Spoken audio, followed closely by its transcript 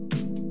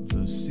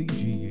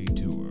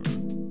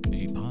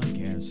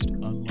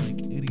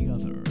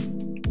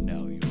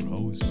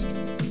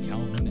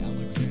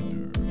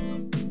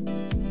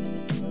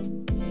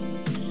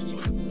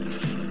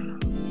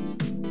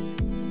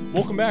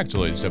Welcome back to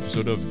the latest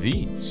episode of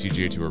the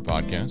CGA Tour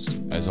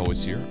podcast. As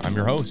always here, I'm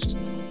your host,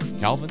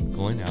 Calvin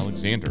Glenn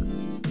Alexander,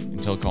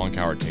 until Colin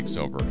Cowherd takes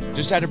over.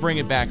 Just had to bring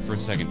it back for a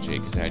second, Jake,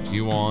 because I had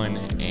you on,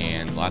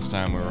 and last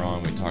time we were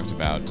on, we talked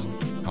about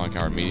Colin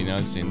Cowherd meeting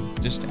us and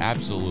just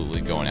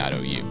absolutely going at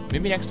OU.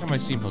 Maybe next time I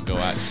see him, he'll go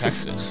at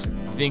Texas.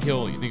 You think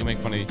he'll make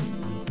fun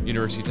of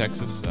University of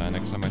Texas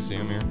next time I see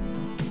him here?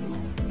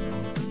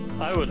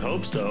 I would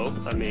hope so.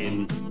 I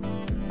mean,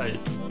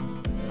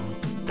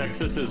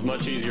 Texas is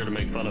much easier to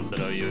make fun of than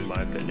OU, in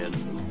my opinion.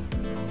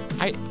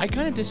 I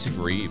kind of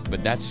disagree,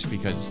 but that's just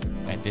because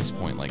at this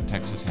point, like,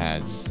 Texas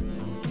has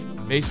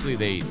basically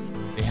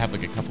they have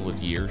like a couple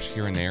of years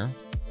here and there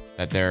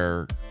that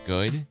they're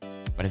good,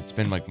 but it's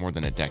been like more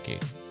than a decade.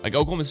 Like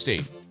Oklahoma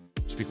State,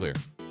 just be clear,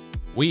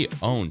 we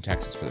own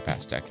Texas for the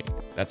past decade.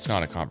 That's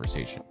not a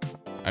conversation.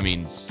 I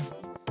mean,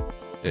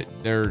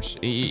 there's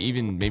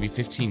even maybe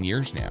 15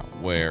 years now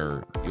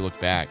where you look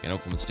back and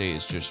Oklahoma State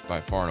is just by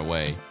far and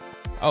away,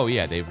 oh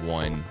yeah, they've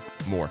won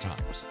more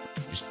times.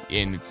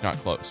 And it's not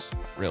close,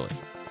 really.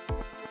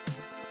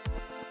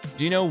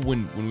 Do you know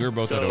when we were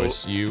both at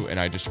OSU, and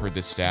I just heard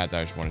this stat that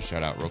I just want to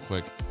shout out real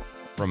quick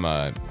from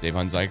Dave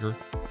Hunziker.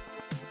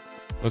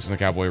 Listen to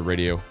Cowboy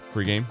Radio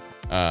pregame.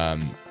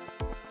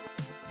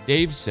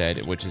 Dave said,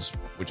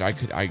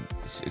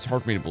 it's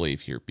hard for me to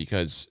believe here,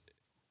 because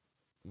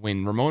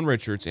when Ramon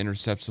Richards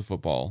intercepts the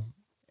football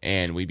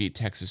and we beat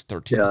Texas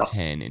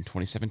 13-10 in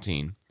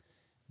 2017,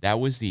 that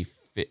was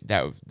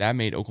that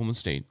made Oklahoma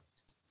State,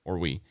 or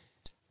we,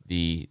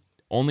 the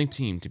only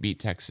team to beat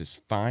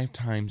Texas 5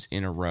 times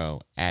in a row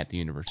at the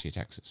University of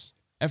Texas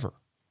ever.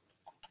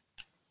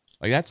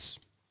 Like it's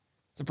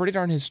a pretty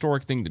darn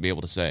historic thing to be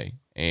able to say,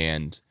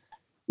 and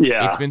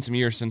it's been some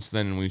years since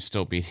then, and we've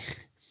still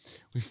beat.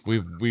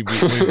 We've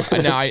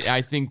now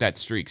I think that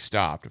streak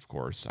stopped. Of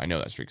course, I know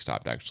that streak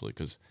stopped actually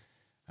because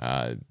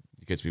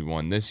we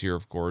won this year,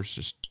 of course,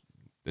 just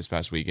this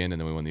past weekend, and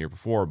then we won the year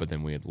before. But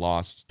then we had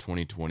lost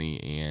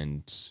 2020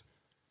 and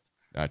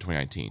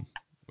 2019.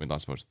 We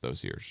lost most of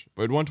those years,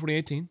 but we won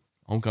 2018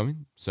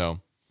 homecoming. So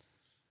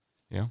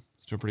yeah,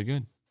 it's doing pretty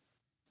good.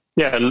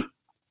 Yeah, and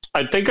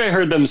I think I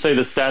heard them say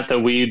the stat that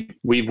we've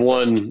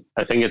won.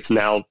 I think it's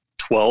now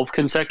 12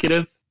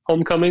 consecutive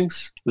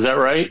homecomings. Is that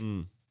right?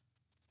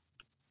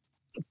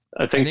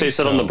 I think they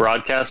said so. On the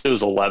broadcast it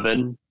was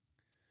 11.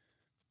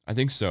 I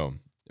think so.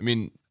 I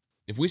mean,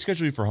 if we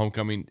schedule you for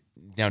homecoming,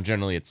 now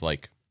generally it's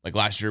like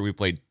last year we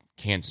played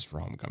Kansas for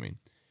homecoming.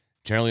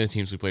 Generally the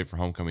teams we played for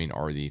homecoming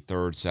are the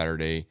third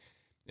Saturday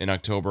in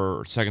October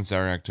or second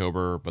Saturday in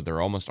October, but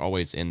they're almost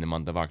always in the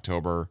month of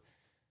October.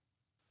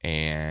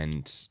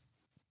 And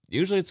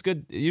usually it's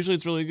good. Usually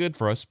it's really good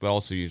for us, but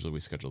also usually we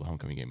schedule the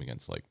homecoming game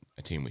against like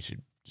a team we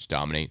should just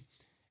dominate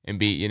and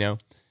beat, which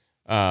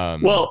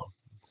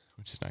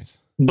is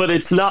nice. But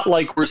it's not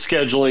like we're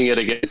scheduling it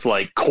against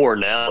like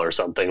Cornell or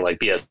something like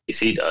the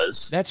SEC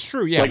does. That's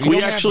true. Yeah, like we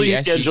don't actually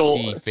have the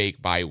schedule SEC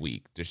fake bye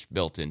week just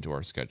built into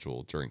our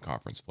schedule during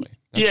conference play.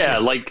 That's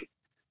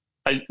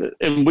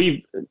true.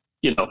 We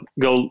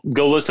go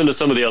listen to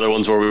some of the other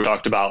ones where we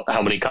talked about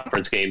how many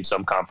conference games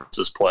some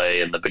conferences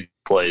play and the big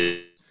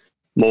play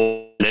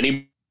more than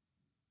anybody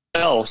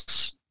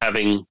else,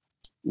 having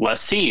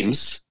less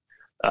teams,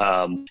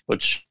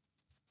 which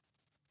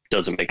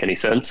doesn't make any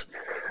sense.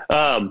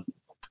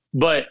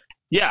 But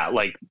yeah,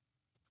 like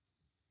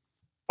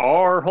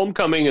our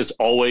homecoming is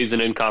always an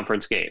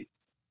in-conference game,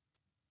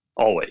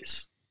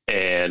 always.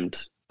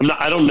 And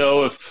I don't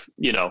know if,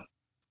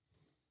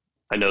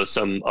 I know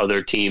some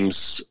other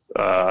teams,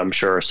 I'm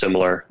sure are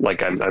similar.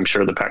 Like I'm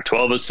sure the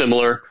Pac-12 is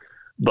similar,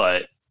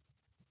 but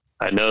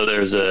I know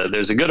there's a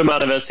good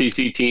amount of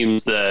SEC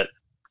teams that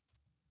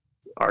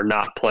are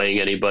not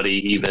playing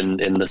anybody even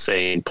in the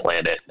same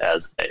planet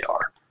as they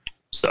are.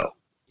 So.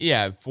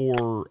 Yeah, I've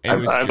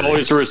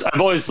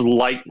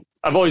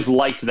always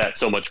liked that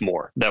so much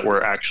more, that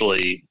we're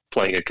actually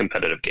playing a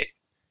competitive game.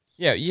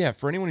 Yeah.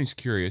 For anyone who's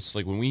curious,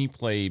 like when we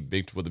play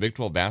the Big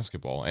 12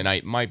 basketball, and I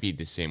might be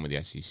the same with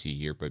the SEC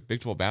here, but Big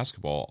 12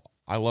 basketball,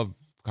 I love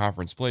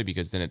conference play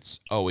because then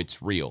it's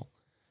real,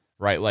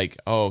 right? Like,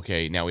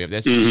 okay, now we have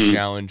the SEC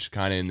challenge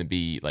kind of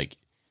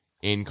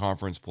in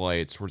conference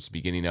play. It's towards the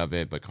beginning of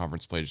it, but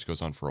conference play just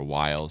goes on for a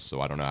while,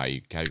 so I don't know how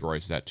you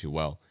categorize that too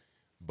well.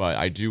 But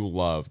I do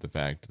love the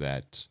fact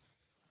that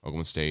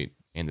Oklahoma State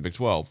and the Big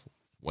 12,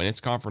 when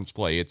it's conference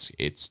play,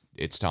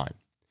 it's time,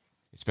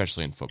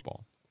 especially in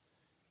football.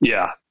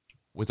 Yeah.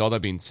 With all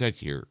that being said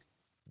here,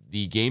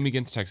 the game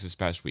against Texas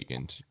past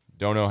weekend,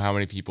 don't know how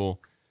many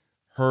people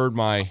heard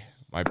my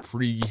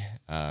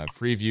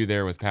preview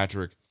there with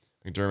Patrick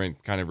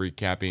McDermott, kind of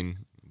recapping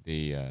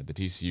the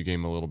TCU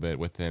game a little bit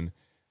with him.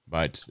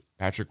 But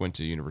Patrick went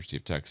to the University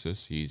of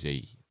Texas. He's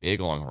a big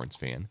Longhorns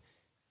fan.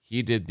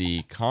 He did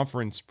the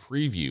conference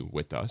preview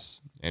with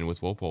us and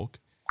with Will Polk.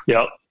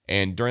 Yep.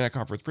 And during that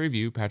conference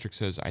preview, Patrick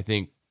says, I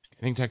think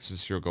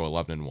Texas should go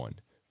 11-1.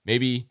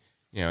 Maybe,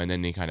 and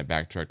then he kind of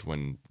backtracked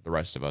when the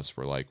rest of us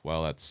were like,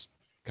 well, that's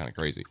kind of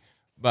crazy.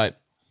 But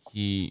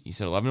he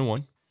said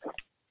 11-1.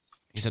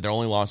 He said their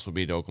only loss would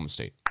be to Oklahoma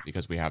State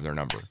because we have their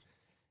number.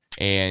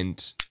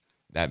 And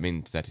that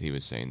means that he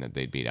was saying that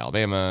they'd beat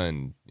Alabama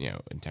and,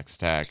 and Texas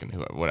Tech and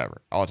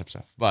whatever, all that type of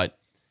stuff. But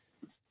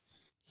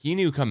he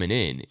knew coming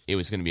in, it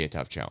was going to be a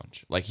tough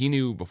challenge. Like, he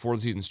knew before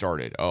the season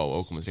started,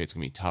 Oklahoma State's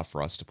going to be tough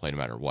for us to play no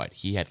matter what.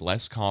 He had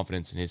less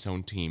confidence in his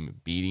own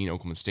team beating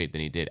Oklahoma State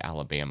than he did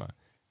Alabama.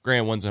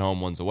 Granted, one's at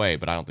home, one's away,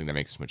 but I don't think that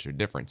makes much of a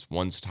difference.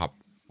 One's top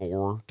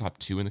 4, top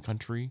 2 in the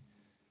country.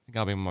 I think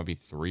Alabama might be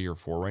 3 or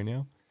 4 right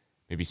now,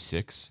 maybe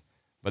 6.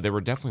 But they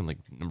were definitely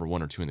like number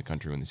 1 or 2 in the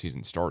country when the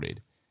season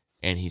started.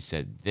 And he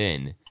said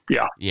then,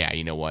 yeah,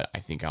 you know what? I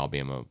think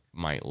Alabama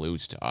might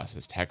lose to us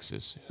as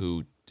Texas,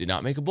 who did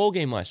not make a bowl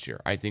game last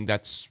year. I think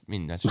that's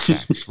just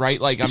facts,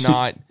 right? Like,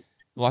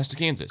 lost to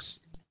Kansas.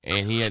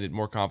 And he had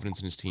more confidence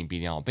in his team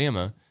beating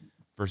Alabama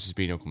versus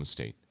beating Oklahoma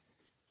State.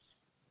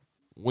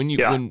 When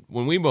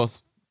we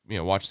both,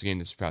 watched the game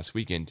this past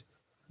weekend,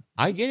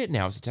 I get it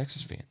now as a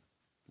Texas fan.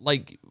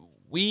 Like,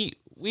 we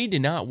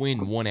did not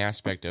win one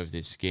aspect of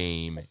this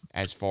game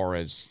as far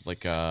as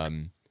like a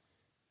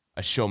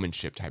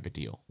showmanship type of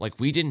deal. Like,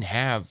 we didn't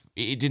have,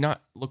 it did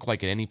not look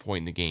like at any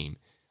point in the game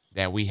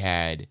that we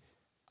had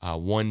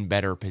one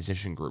better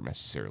position group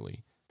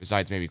necessarily,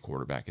 besides maybe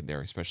quarterback in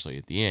there, especially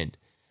at the end.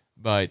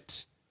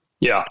 But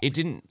yeah, it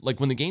didn't, like,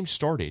 when the game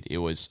started, it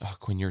was,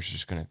 Quinn Ewers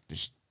just going to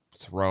just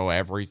throw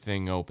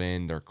everything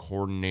open. Their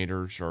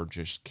coordinators are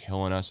just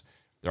killing us.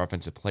 Their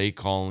offensive play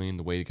calling,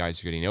 the way the guys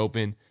are getting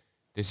open.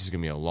 This is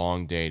going to be a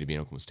long day to be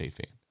an Oklahoma State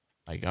fan.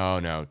 Like, oh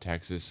no,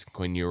 Texas,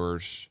 Quinn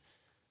Ewers,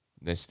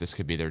 this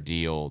could be their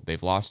deal.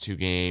 They've lost 2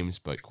 games,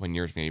 but Quinn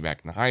Ewers may be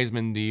back in the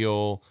Heisman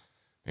deal.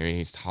 Maybe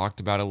he's talked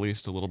about at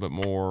least a little bit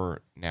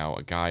more. Now,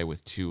 a guy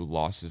with 2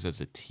 losses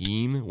as a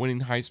team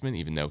winning Heisman,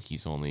 even though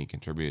he's only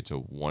contributed to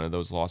one of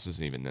those losses,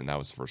 and even then that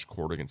was the first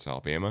quarter against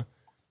Alabama.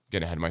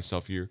 Getting ahead of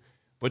myself here.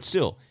 But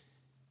still,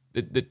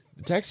 the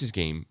Texas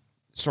game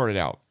started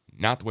out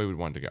not the way we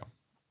wanted to go.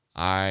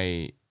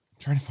 I'm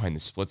trying to find the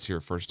splits here,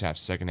 first half,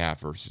 second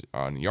half versus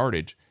on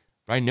yardage,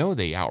 but I know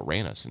they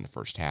outran us in the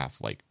first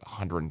half, like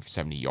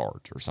 170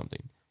 yards or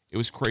something. It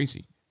was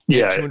crazy.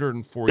 Yeah,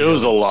 240 it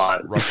was a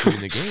lot rushing in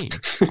the game,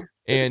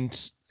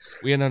 and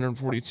we had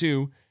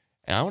 142.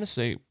 And I want to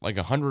say like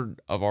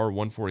 100 of our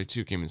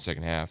 142 came in the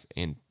second half,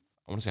 and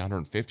I want to say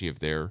 150 of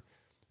their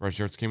rush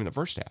yards came in the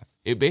first half.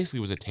 It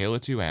basically was a tale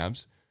of 2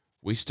 halves.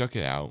 We stuck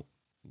it out.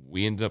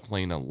 We ended up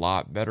playing a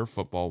lot better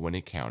football when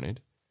it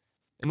counted,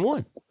 and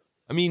won.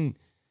 I mean,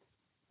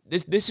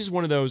 this is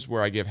one of those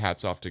where I give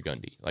hats off to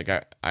Gundy. Like,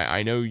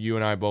 I know you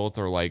and I both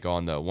are like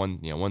on the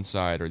one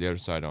side or the other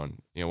side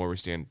on where we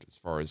stand as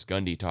far as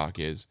Gundy talk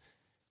is.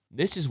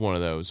 This is one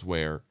of those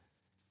where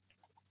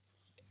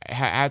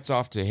hats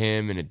off to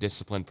him and a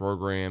disciplined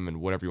program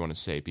and whatever you want to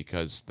say,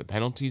 because the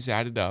penalties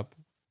added up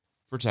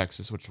for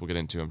Texas, which we'll get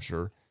into, I'm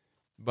sure.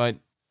 But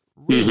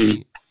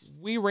really,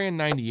 we ran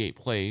 98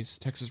 plays.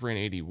 Texas ran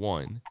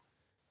 81.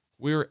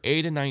 We were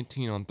 8 of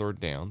 19 on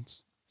third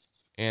downs,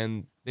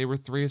 and they were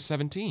 3 of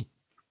 17.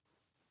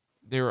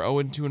 They were 0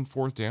 and 2 in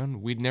fourth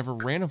down. We never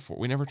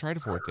tried a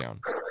fourth down.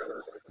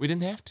 We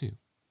didn't have to,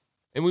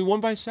 and we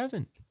won by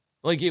 7.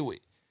 Like,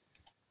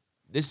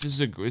 this is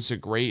a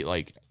great,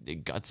 like,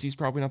 gutsy is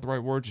probably not the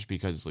right word, just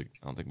because, like,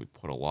 I don't think we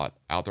put a lot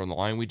out there on the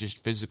line. We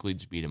just physically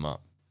just beat him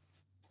up.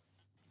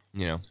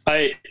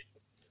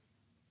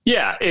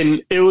 Yeah,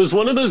 and it was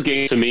one of those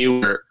games to me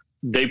where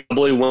they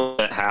probably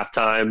won at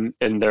halftime,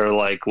 and they're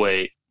like,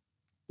 wait,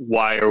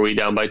 why are we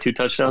down by 2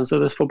 touchdowns to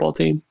this football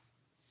team?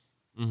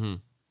 Mm-hmm.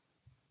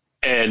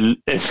 And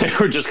they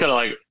were just kind of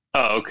like,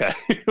 oh, okay,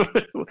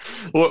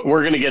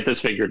 we're going to get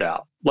this figured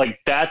out. Like,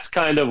 that's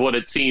kind of what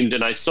it seemed.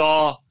 And I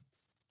saw,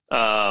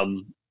 I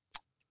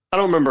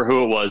don't remember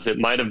who it was. It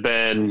might have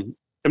been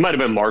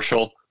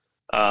Marshall.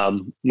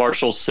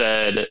 Marshall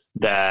said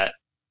that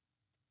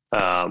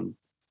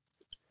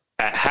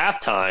at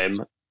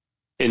halftime,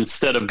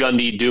 instead of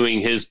Gundy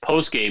doing his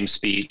post-game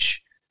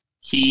speech,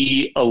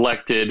 he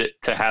elected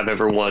to have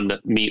everyone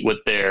meet with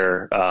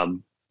their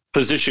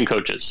position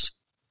coaches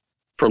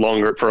for a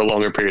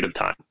longer period of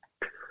time,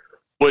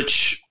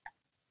 which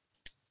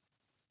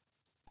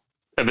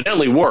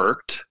evidently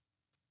worked.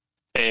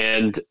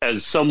 And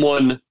as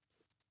someone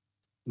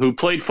who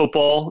played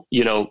football,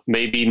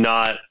 maybe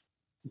not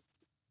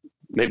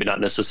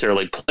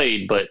necessarily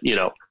played, but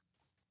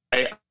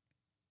I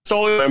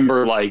still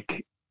remember,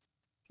 like,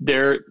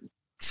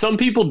 some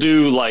people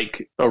do,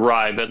 like,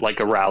 arrive at, like,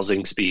 a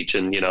rousing speech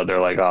and,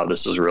 they're like, oh,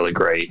 this is really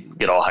great,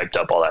 get all hyped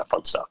up, all that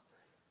fun stuff.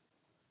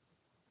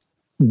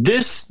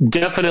 This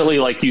definitely,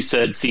 like you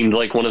said, seemed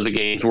like one of the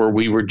games where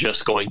we were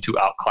just going to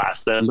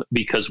outclass them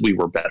because we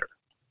were better.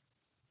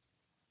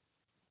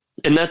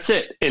 And that's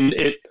it. And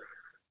it,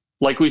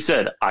 like we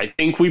said, I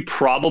think we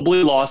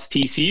probably lost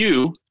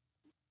TCU.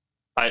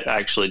 I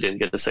actually didn't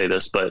get to say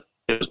this, but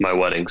it was my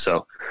wedding,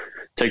 so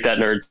take that,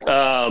 nerds.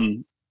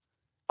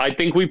 I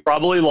think we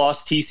probably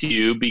lost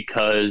TCU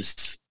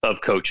because of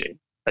coaching.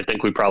 I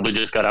think we probably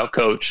just got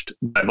out-coached.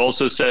 I've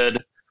also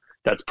said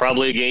that's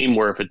probably a game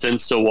where if it's in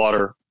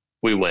Stillwater,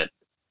 we win.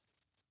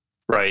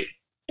 Right?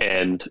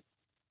 And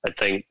I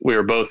think we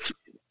were both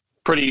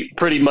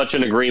pretty much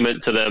in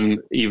agreement to them,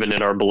 even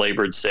in our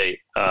belabored state,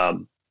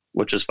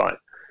 which is fine.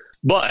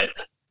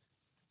 But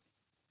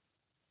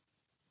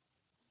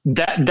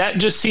that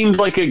just seemed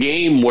like a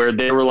game where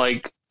they were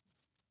like,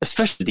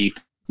 especially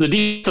the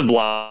defensive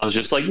line was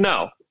just like,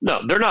 no,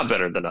 they're not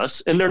better than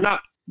us, and they're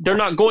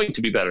not going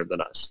to be better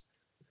than us.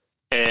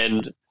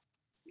 And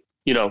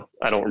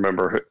I don't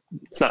remember.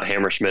 It's not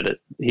Hammerschmidt.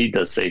 He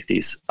does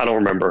safeties. I don't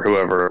remember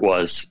whoever it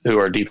was who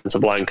our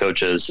defensive line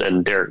coaches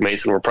and Derek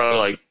Mason were probably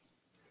like,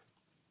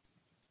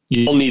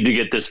 you'll need to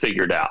get this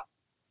figured out.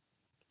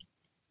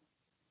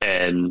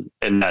 And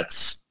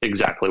that's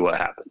exactly what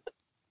happened.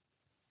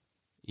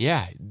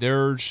 Yeah,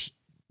 there's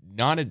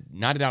not a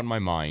doubt in my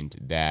mind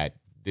that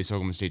this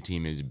Oklahoma State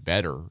team is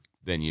better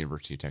than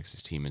University of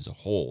Texas team as a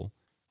whole,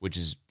 which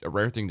is a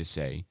rare thing to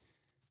say.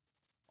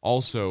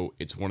 Also,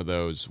 it's one of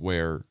those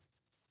where,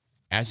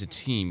 as a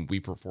team, we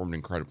performed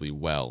incredibly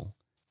well.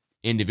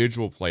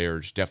 Individual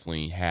players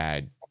definitely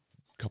had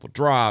a couple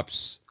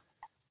drops,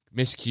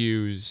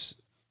 miscues.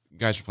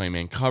 Guys were playing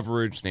man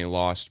coverage. They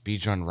lost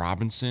Bijan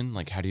Robinson.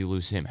 Like, how do you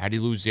lose him? How do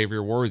you lose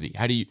Xavier Worthy?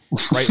 How do you,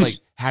 right? Like,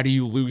 how do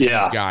you lose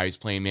these guys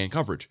playing man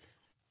coverage?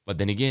 But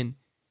then again,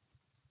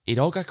 it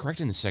all got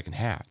corrected in the second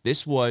half.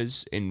 This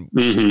was, granted,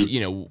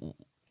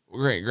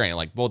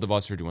 like both of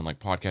us are doing like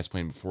podcast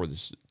playing before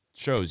the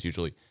shows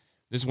usually.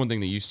 This is one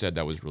thing that you said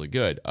that was really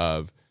good.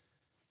 Of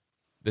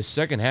the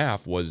second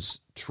half was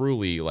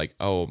truly like,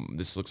 oh,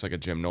 this looks like a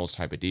Jim Knowles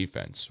type of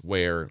defense,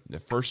 where the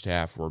first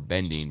half we're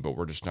bending, but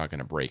we're just not going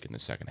to break in the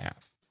second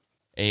half.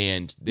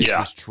 And this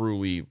was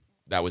truly,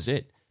 that was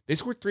it. They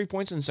scored 3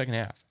 points in the second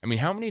half. I mean,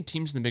 how many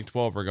teams in the Big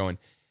 12 are going,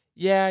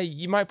 yeah,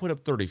 you might put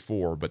up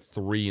 34, but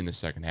 3 in the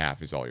second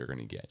half is all you're going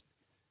to get.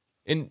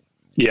 And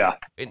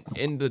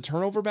in the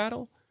turnover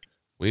battle,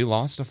 we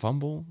lost a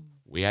fumble.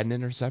 We had an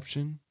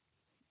interception.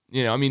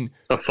 I mean,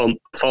 a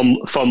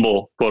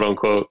fumble, quote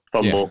unquote,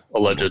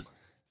 alleged.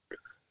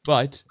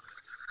 But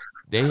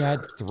they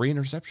had 3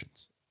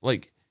 interceptions.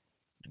 Like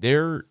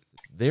their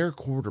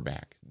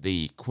quarterback,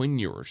 the Quinn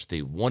Ewers,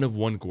 the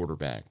 1-of-1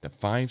 quarterback, the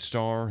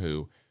 5-star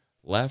who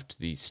left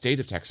the state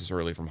of Texas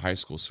early from high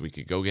school so we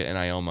could go get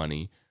NIL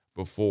money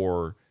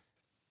before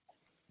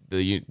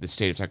the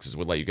state of Texas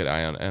would let you get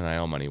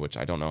NIL money, which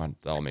I don't know how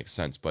that all makes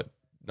sense. But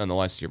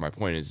nonetheless, here my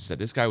point is that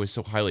this guy was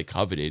so highly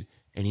coveted,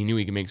 and he knew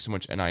he could make so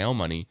much NIL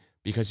money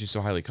because he's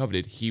so highly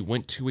coveted. He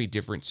went to a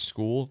different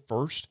school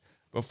first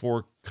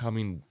before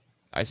coming,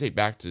 I say,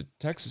 back to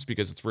Texas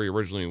because it's where he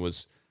originally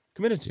was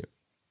committed to.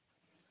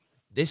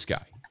 This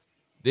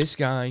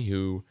guy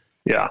who,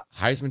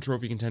 Heisman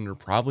Trophy contender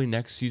probably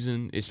next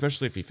season,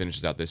 especially if he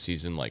finishes out this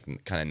season like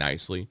kind of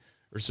nicely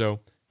or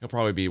so. He'll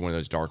probably be one of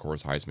those dark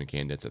horse Heisman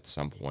candidates at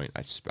some point.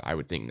 I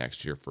would think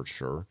next year for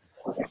sure.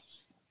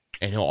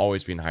 And he'll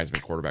always be in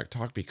Heisman quarterback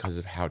talk because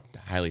of how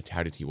highly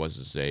touted he was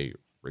as a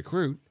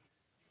recruit.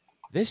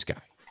 This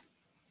guy,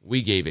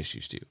 we gave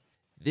issues to.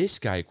 This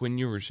guy, Quinn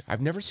Ewers,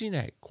 I've never seen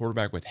a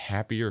quarterback with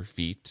happier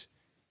feet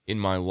in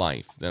my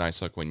life than I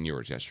saw Quinn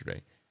Ewers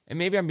yesterday. And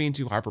maybe I'm being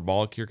too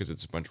hyperbolic here because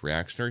it's a bunch of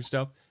reactionary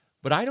stuff,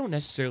 but I don't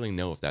necessarily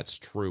know if that's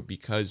true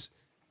because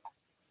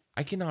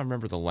I cannot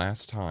remember the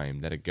last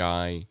time that a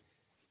guy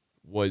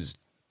was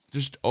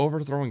just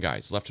overthrowing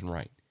guys left and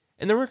right.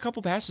 And there were a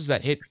couple passes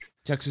that hit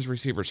Texas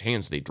receivers'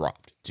 hands they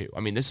dropped, too. I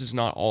mean, this is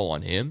not all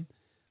on him,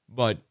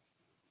 but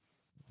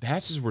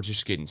passes were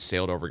just getting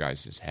sailed over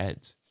guys'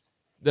 heads.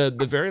 The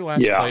very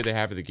last play they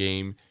have of the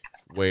game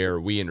where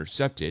we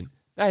intercepted,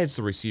 that hits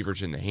the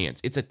receivers in the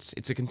hands.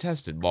 It's a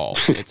contested ball.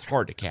 It's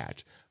hard to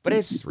catch, but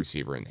it's the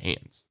receiver in the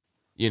hands.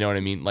 You know what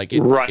I mean? Like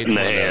it's right it's in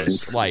one the of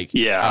hands. those, like,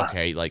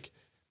 okay, like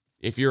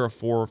if you're a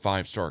 4 or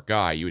 5 star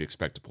guy, you would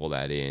expect to pull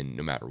that in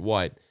no matter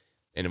what.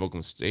 And in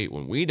Oklahoma State,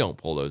 when we don't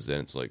pull those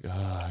in, it's like,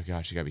 oh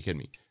gosh, you gotta be kidding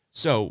me.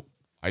 So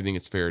I think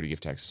it's fair to give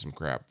Texas some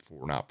crap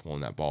for not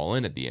pulling that ball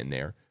in at the end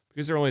there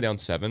because they're only down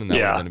 7, and that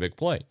would have been a big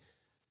play.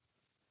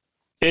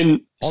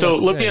 And so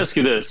let me ask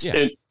you this,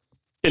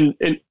 and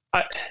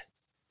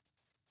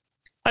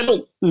I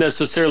don't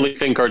necessarily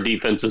think our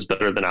defense is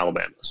better than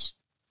Alabama's,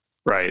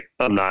 right?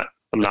 I'm not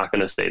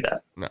going to say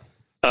that. No.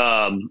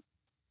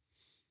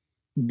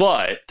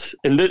 But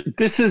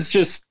this is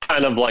just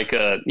kind of like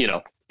a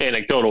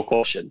anecdotal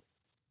question.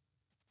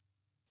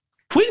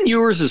 Quinn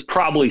Ewers is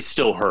probably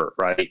still hurt,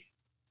 right?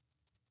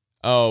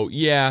 Oh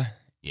yeah.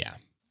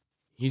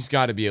 He's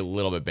got to be a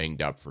little bit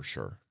banged up for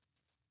sure.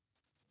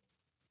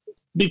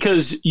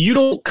 Because you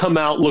don't come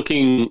out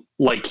looking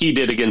like he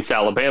did against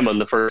Alabama in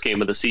the first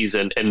game of the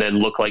season and then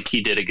look like he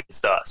did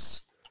against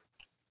us.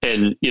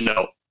 And,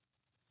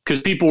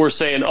 because people were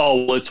saying,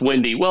 oh, well, it's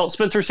windy. Well,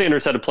 Spencer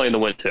Sanders had to play in the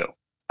wind too.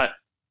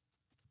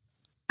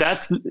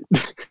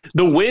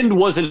 The wind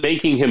wasn't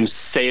making him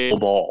sail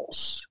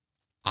balls,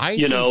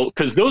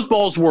 because those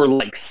balls were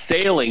like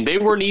sailing. They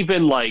weren't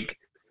even like,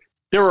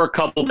 there were a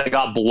couple that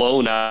got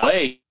blown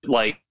away.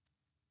 Like,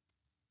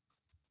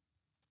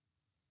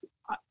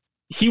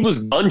 he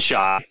was gun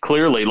shy,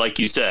 clearly, like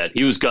you said.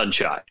 He was gun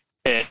shy.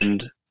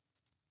 And,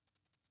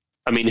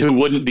 I mean, who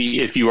wouldn't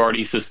be if you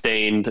already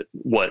sustained,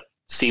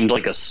 seemed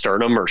like a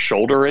sternum or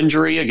shoulder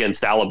injury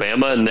against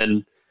Alabama, and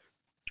then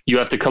you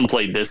have to come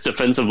play this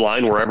defensive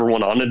line where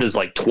everyone on it is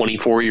like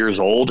 24 years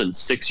old and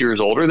 6 years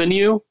older than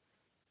you.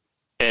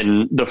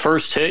 And the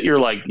first hit, you're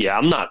like, yeah,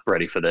 I'm not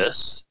ready for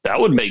this. That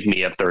would make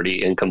me have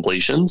 30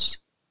 incompletions,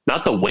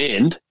 not the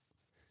wind.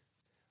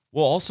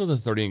 Well, also the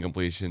 30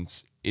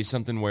 incompletions is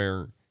something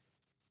where,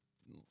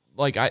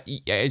 like,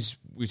 as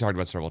we talked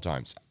about several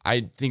times,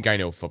 I think I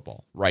know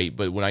football, right?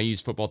 But when I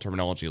use football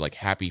terminology like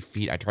happy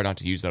feet, I try not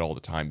to use that all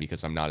the time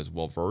because I'm not as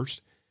well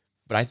versed.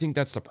 But I think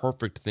that's the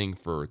perfect thing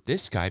for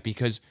this guy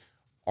because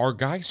our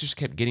guys just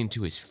kept getting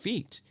to his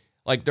feet.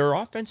 Like, their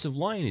offensive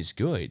line is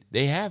good.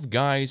 They have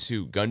guys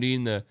who, Gundy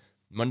in the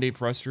Monday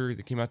presser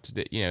that came out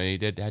today,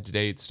 had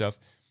today and stuff,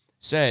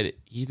 said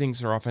he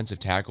thinks their offensive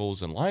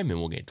tackles and linemen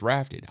will get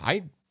drafted.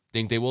 I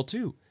think they will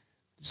too.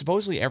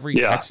 Supposedly every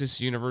Texas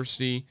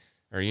University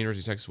or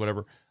University of Texas,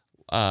 whatever,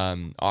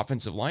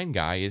 offensive line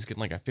guy is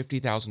getting like a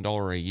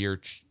 $50,000 a year,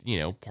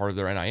 part of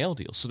their NIL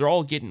deal. So they're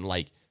all getting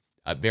like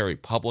a very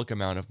public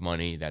amount of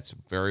money. That's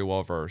very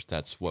well versed.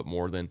 That's what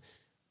more than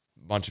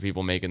a bunch of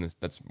people making this.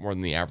 That's more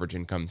than the average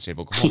income in the state of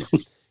Oklahoma.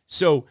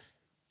 So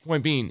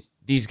point being,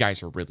 these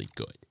guys are really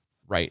good,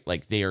 right?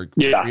 Like they are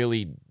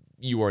really,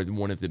 you are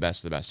one of the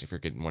best if you're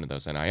getting one of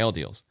those NIL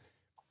deals.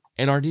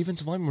 And our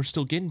defensive linemen were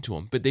still getting to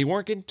him, but they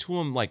weren't getting to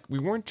him like we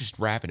weren't just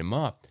wrapping him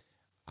up.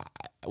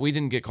 We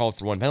didn't get called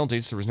for one penalty,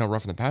 so there was no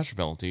roughing the passer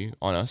penalty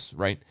on us,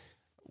 right?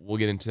 We'll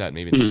get into that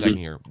maybe in a second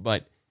here.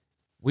 But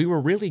we were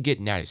really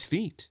getting at his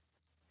feet.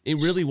 It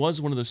really was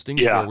one of those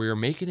things where we were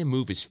making him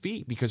move his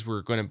feet because we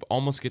were going to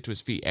almost get to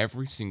his feet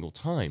every single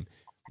time.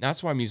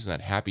 That's why I'm using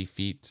that happy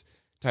feet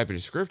type of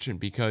description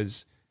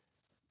because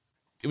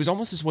it was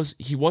almost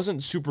he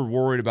wasn't super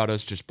worried about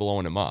us just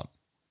blowing him up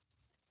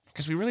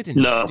because we really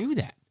didn't do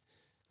that.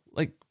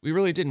 Like, we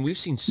really didn't. We've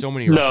seen so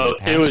many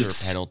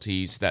passer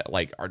penalties that,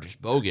 like, are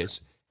just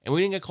bogus. And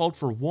we didn't get called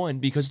for one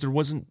because there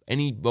wasn't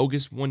any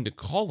bogus one to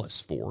call us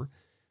for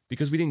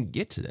because we didn't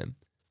get to them.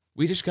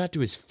 We just got to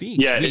his feet.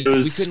 Yeah, we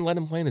couldn't let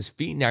him play on his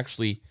feet and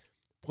actually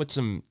put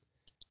some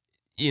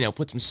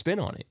spin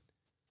on it.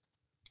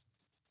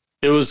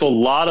 It was a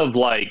lot of,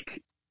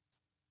 like,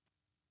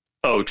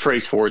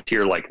 Trace Ford's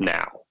here, like,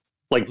 now.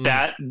 Like,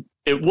 that,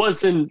 it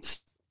wasn't...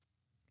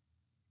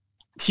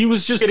 He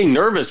was just getting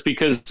nervous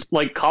because,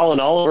 like,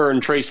 Colin Oliver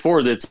and Trace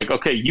Ford, it's like,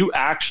 okay, you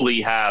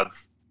actually have,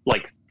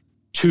 like,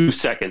 2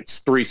 seconds,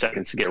 3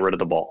 seconds to get rid of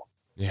the ball.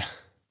 Yeah.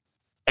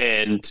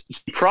 And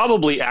he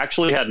probably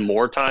actually had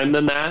more time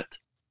than that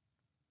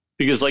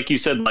because, like you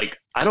said, like,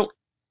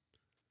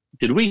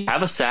 did we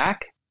have a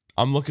sack?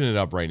 I'm looking it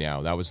up right now.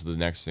 That was the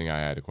next thing I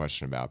had a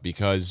question about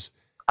because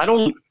I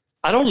don't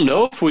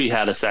know if we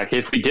had a sack.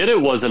 If we did,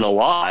 it wasn't a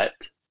lot.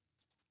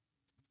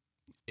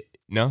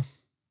 No.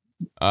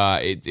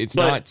 It's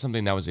not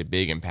something that was a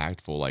big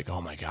impactful, like,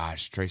 oh my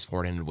gosh, Trace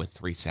Ford ended with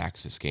 3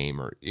 sacks this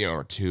game or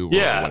 2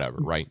 or whatever,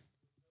 right?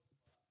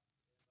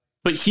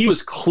 But he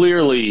was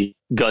clearly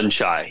gun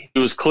shy.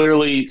 He was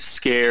clearly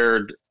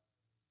scared.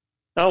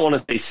 I don't want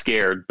to say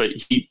scared, but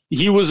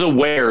he was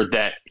aware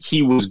that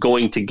he was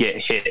going to get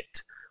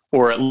hit,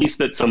 or at least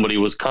that somebody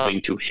was coming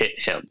to hit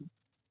him.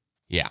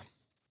 Yeah.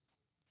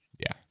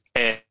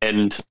 Yeah.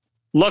 And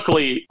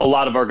luckily, a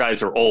lot of our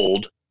guys are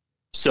old.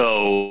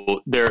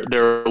 So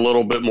they're a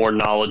little bit more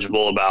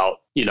knowledgeable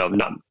about,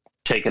 not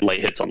taking late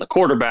hits on the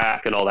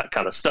quarterback and all that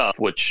kind of stuff,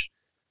 which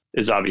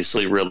is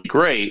obviously really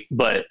great.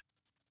 But,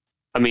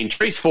 I mean,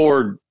 Trace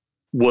Ford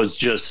was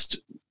just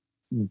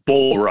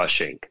bull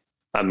rushing.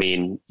 I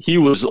mean, he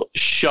was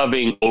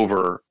shoving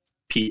over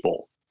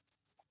people.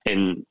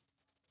 And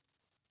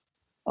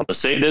I'm going to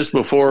say this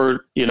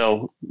before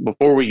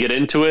we get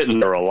into it,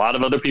 and there are a lot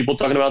of other people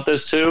talking about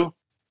this too.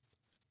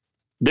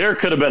 There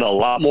could have been a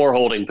lot more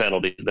holding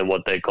penalties than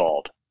what they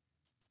called.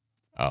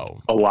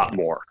 Oh, a lot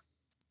more.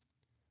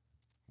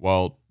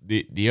 Well,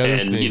 the other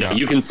thing,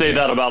 you can say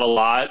that about a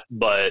lot,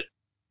 but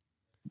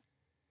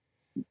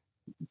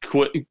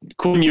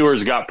Quinn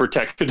Ewers got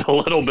protected a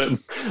little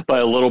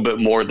bit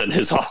more than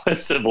his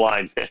offensive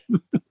lineman.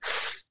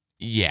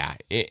 Yeah,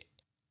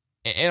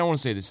 and I want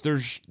to say this: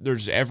 there's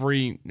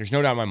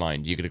no doubt in my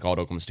mind you could have called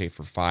Oklahoma State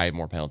for 5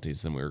 more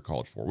penalties than we were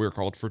called for. We were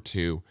called for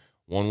 2.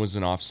 One was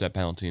an offset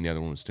penalty, and the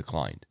other one was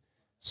declined.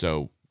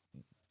 So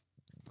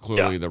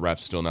clearly, the refs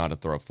still know how to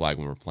throw a flag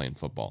when we're playing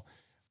football.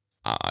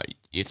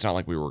 It's not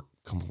like we were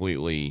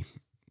completely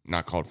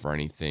not called for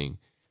anything.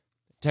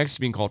 Texas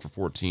being called for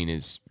 14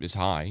 is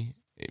high.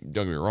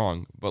 Don't get me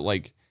wrong, but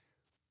like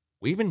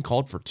we've been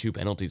called for 2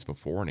 penalties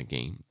before in a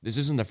game. This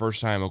isn't the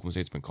first time Oklahoma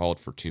State's been called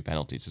for 2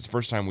 penalties. It's the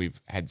first time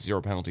we've had 0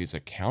 penalties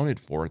accounted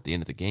for at the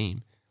end of the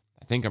game.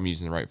 I think I'm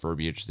using the right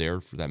verbiage there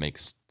for that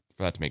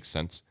to make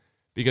sense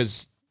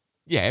because.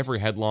 Yeah, every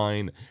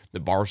headline,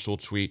 the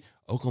Barstool tweet,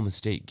 Oklahoma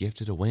State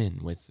gifted a win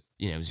with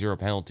 0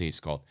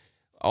 penalties called,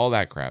 all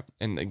that crap.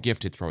 And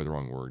gifted's probably the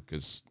wrong word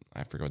because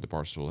I forgot what the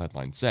Barstool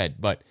headline said.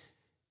 But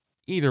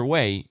either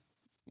way,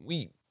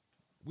 we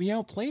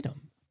outplayed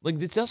them. Like,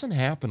 this doesn't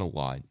happen a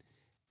lot.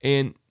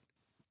 And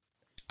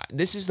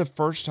this is the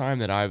first time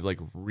that I've, like,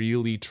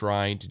 really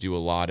tried to do a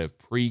lot of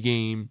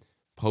pregame,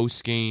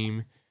 post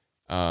game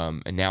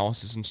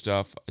analysis and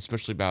stuff,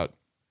 especially about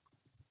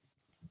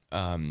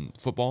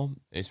football,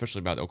 especially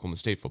about Oklahoma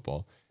State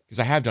football, because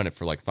I have done it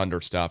for like Thunder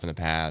stuff in the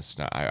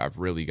past. I've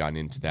really gotten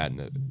into that in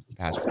the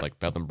past with like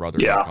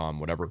BedlamBrother.com,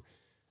 whatever.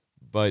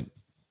 But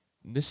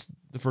this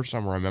the first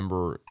time where I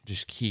remember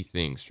just key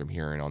things from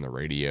hearing on the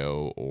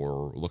radio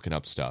or looking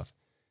up stuff.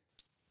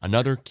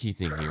 Another key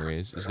thing here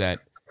is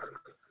that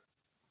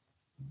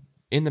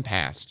in the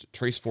past,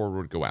 Trace Ford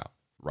would go out,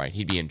 right?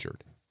 He'd be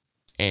injured.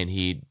 And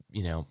he'd,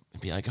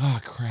 be like, oh,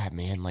 crap,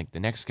 man. Like, the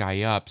next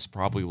guy up's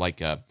probably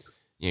like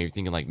you're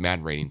thinking like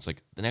Madden ratings.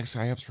 Like, the next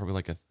guy up's probably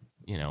like a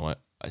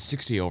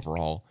 60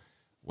 overall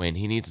when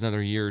he needs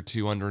another year or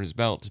two under his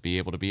belt to be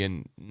able to be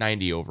in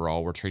 90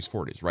 overall where Trace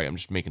Ford is, right? I'm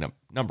just making up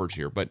numbers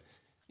here. But,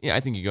 yeah, I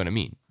think you get what I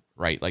mean,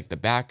 right? Like, the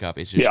backup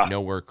is just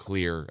nowhere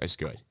clear as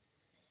good.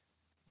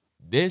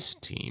 This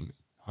team,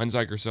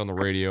 Hunziker said on the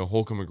radio,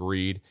 Holcomb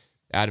agreed,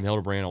 Adam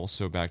Hildebrand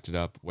also backed it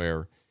up,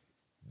 where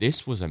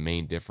this was a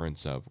main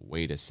difference of,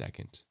 wait a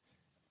second.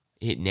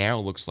 It now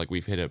looks like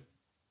we've hit a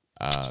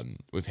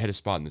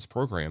spot in this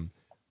program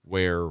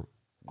where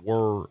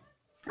we're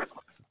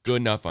good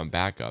enough on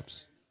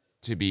backups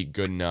to be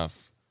good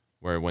enough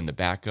where when the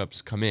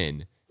backups come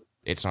in,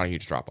 it's not a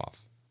huge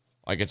drop-off.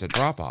 Like, it's a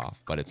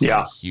drop-off, but it's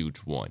not a huge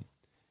one.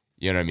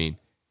 You know what I mean?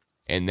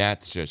 And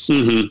that's just...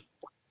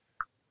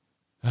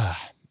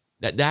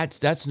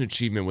 That's an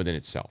achievement within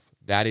itself.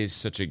 That is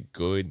such a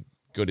good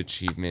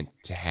achievement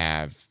to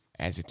have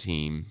as a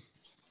team.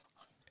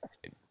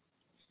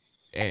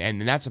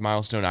 And that's a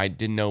milestone. I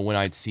didn't know when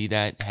I'd see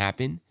that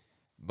happen,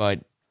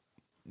 but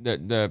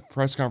the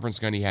press conference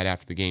Gundy had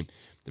after the game,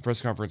 the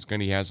press conference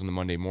Gundy has on the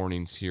Monday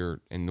mornings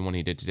here, and the one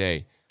he did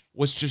today,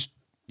 was just,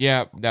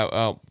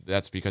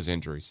 that's because of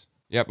injuries.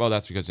 Yep,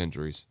 that's because of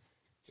injuries.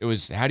 It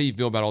was, how do you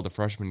feel about all the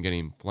freshmen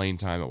getting playing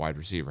time at wide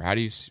receiver? How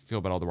do you feel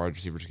about all the wide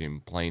receivers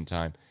getting playing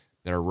time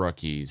that are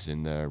rookies,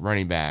 and the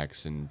running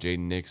backs, and Jaden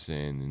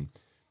Nixon, and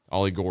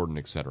Ollie Gordon,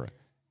 etc.?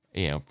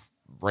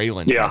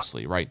 Braylon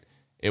Presley, right?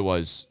 It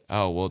was,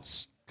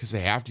 it's because they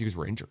have to because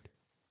we're injured.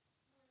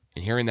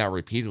 And hearing that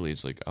repeatedly,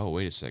 it's like, oh,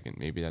 wait a second.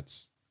 Maybe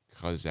that's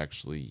because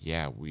actually,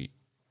 we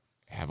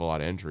have a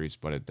lot of injuries,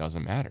 but it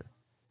doesn't matter.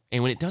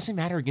 And when it doesn't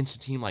matter against a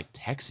team like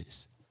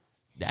Texas,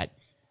 that,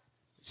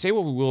 say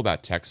what we will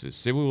about Texas,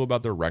 say what we will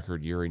about their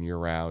record year in,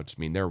 year out.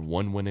 I mean, they're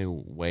one win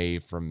away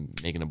from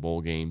making a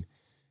bowl game.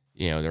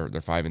 They're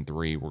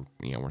 5-3. We're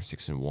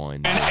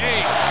 6-1.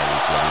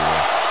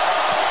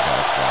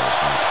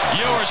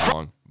 That's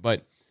long,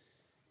 but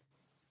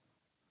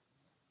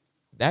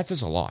that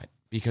says a lot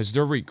because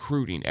their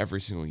recruiting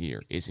every single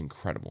year is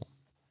incredible,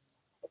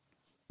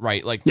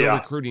 right? Like their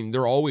recruiting,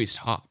 they're always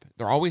top.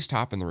 They're always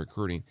top in the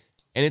recruiting,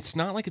 and it's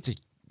not like it's a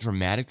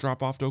dramatic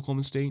drop off to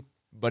Oklahoma State,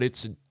 but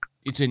it's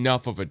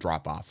enough of a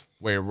drop off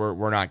where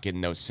we're not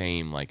getting those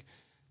same like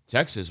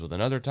Texas with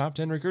another top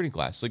 10 recruiting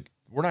class. Like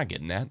we're not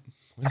getting that.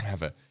 We don't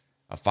have a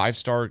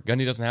 5-star.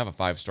 Gundy doesn't have a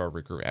 5-star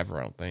recruit ever,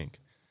 I don't think.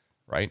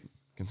 Right?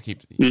 Can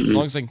keep as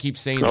long as I can keep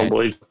saying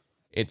that.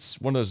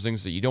 It's one of those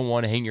things that you don't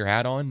want to hang your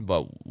hat on,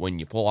 but when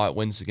you pull out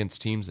wins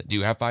against teams that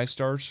do have 5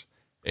 stars,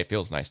 it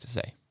feels nice to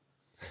say.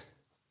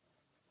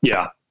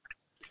 Yeah.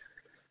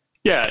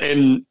 Yeah,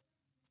 and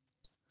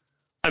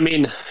I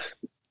mean,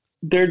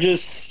 they're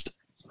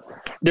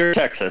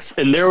Texas,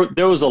 and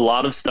there was a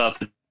lot of stuff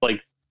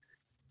like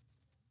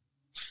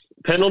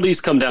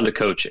penalties come down to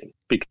coaching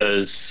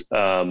because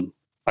I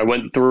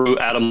went through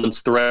Adam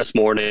Hunt's thread this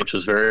morning, which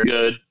was very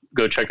good.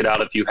 Go check it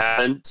out if you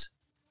haven't.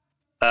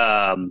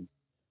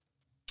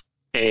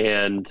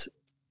 And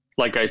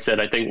like I said,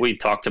 I think we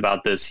talked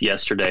about this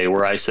yesterday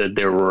where I said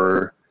there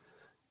was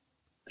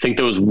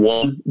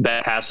one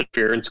bad pass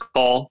interference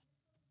call.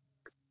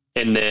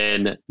 And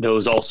then there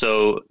was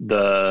also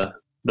the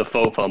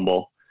faux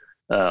fumble,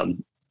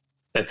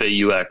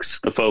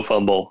 FAUX, the faux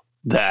fumble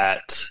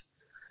that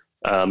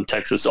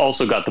Texas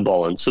also got the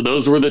ball in. So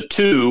those were the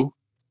two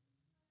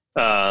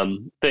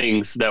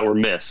things that were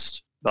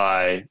missed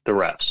by the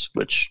refs,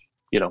 which,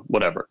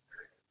 whatever.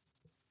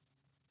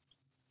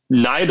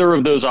 Neither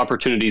of those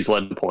opportunities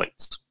led to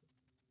points.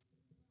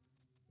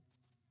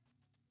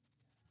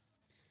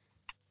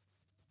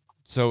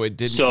 So it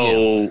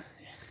didn't.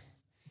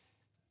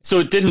 So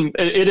it didn't.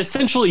 It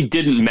essentially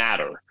didn't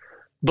matter.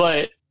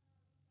 But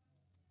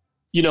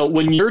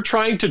when you're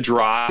trying to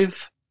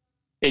drive,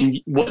 and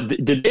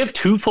did they have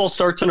 2 false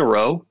starts in a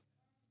row?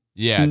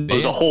 Yeah, it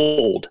was a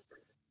hold,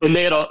 and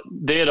they had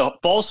a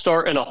false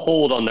start and a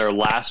hold on their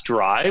last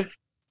drive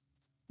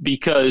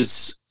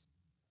because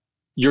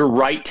your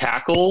right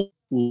tackle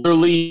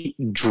literally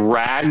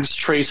drags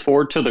Trace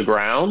Ford to the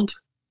ground.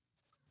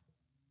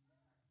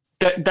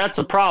 That's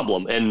a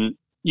problem. And,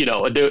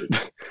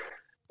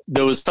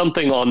 there was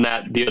something on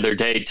that the other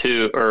day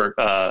too, or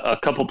a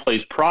couple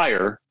plays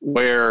prior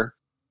where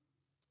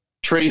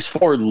Trace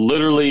Ford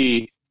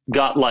literally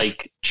got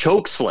like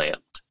choke slammed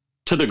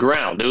to the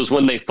ground. It was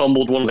when they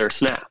fumbled one of their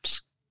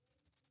snaps.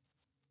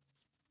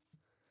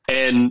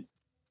 And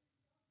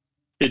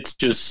it's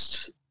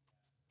just,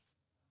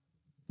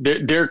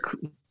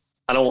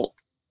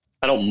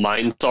 I don't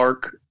mind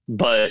Sark,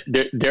 but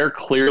they're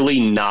clearly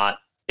not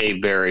a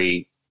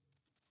very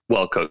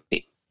well coached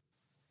team.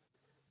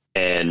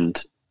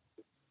 And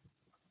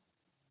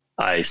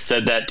I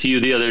said that to you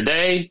the other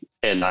day,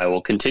 and I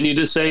will continue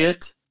to say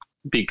it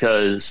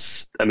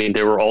because, I mean,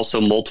 there were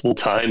also multiple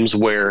times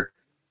where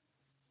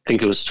I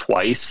think it was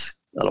twice.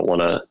 I don't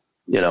want to,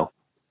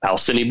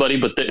 oust anybody,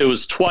 but it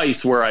was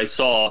twice where I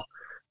saw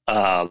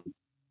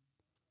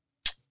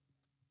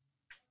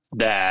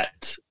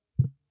that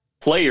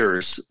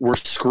players were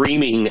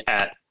screaming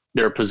at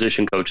their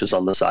position coaches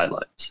on the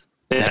sidelines.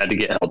 They had to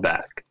get held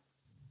back.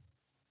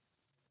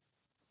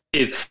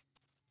 If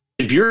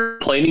you're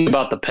complaining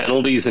about the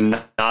penalties and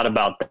not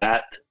about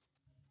that,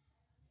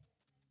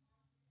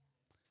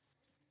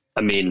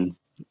 I mean,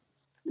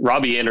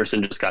 Robbie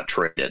Anderson just got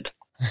traded.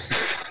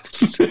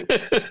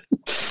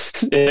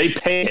 They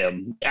pay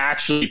him,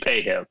 actually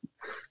pay him.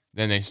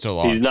 Then they still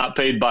are. He's not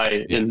paid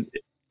by,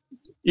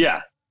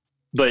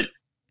 but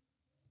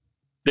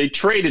they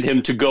traded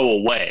him to go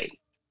away.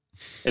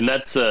 And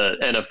that's a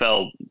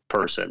NFL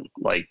person.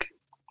 Like,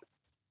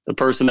 the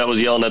person that was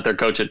yelling at their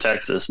coach at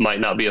Texas might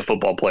not be a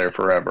football player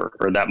forever,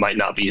 or that might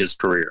not be his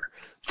career.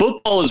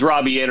 Football is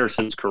Robbie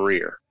Anderson's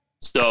career.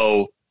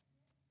 So,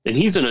 and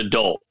he's an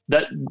adult.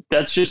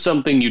 That's just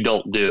something you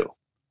don't do.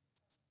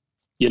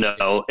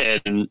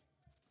 And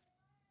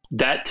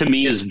that to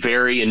me is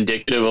very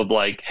indicative of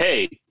like,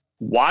 hey,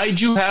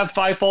 why'd you have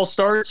 5 false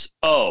starts?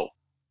 Oh,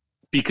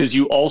 because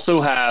you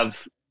also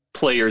have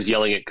players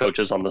yelling at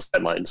coaches on the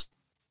sidelines.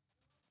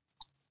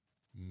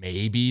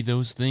 Maybe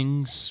those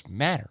things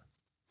matter,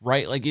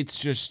 right? Like, it's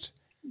just,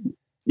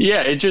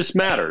 yeah, it just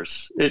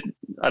matters.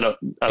 I don't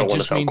want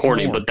to sound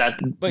corny, more. but that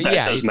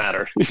does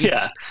matter.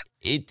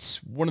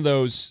 It's one of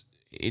those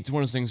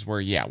things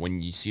where,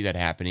 when you see that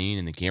happening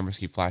and the cameras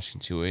keep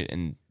flashing to it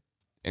and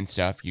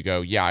stuff, you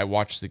go, I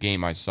watched the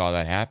game, I saw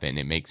that happen.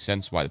 It makes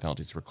sense why the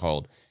penalties were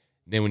called.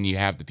 Then when you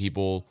have the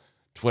people,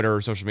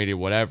 Twitter, social media,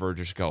 whatever,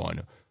 just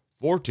going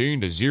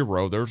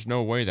 14-0, there's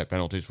no way that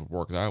penalties would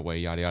work that way,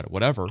 yada yada,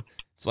 whatever.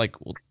 It's like,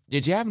 well,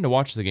 did you happen to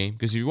watch the game?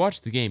 Because if you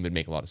watched the game, it'd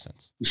make a lot of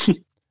sense.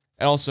 And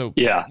also,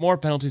 more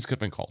penalties could have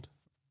been called.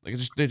 Like,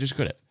 they just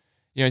could have.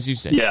 As you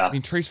said. Yeah. I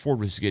mean, Trace Ford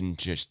was getting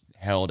just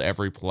held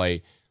every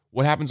play.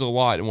 What happens a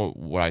lot, and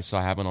what I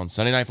saw happen on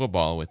Sunday Night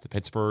Football with the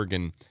Pittsburgh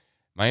and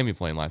Miami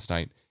playing last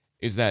night,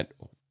 is that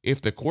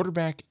if the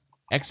quarterback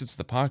exits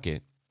the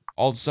pocket,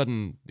 all of a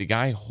sudden the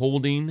guy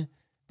holding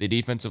the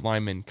defensive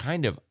lineman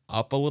kind of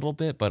up a little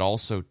bit, but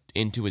also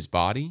into his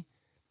body,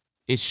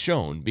 is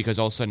shown because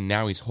all of a sudden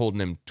now he's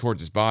holding him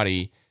towards his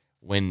body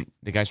when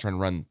the guy's trying to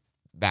run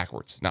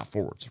backwards, not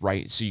forwards,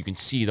 right? So you can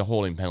see the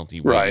holding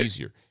penalty way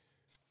easier.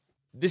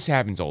 This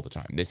happens all the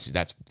time.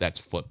 That's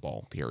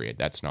football, period.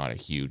 That's not a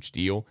huge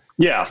deal.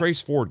 Yeah.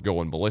 Trace Ford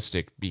going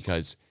ballistic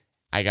because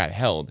I got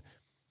held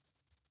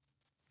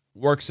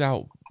works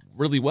out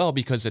really well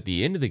because at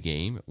the end of the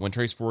game, when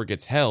Trace Ford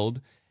gets held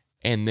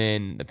and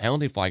then the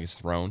penalty flag is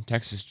thrown,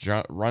 Texas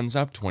runs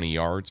up 20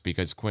 yards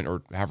because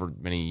or however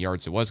many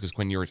yards it was, because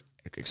Quinn Ewers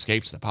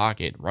escapes the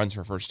pocket, runs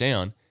for first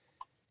down.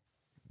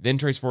 Then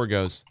Trace Ford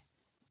goes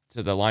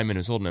to the lineman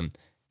who's holding him,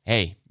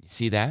 hey, you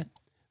see that?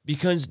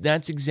 Because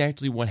that's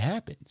exactly what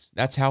happens.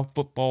 That's how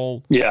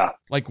football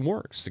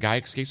works. The guy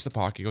escapes the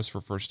pocket, goes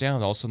for first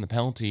down. All of a sudden the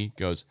penalty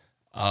goes,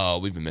 oh,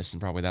 we've been missing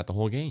probably that the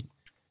whole game.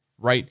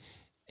 Right?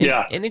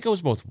 And it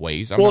goes both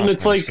ways. I'm not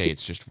trying to say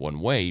it's just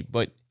one way,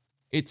 but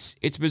it's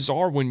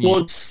bizarre when you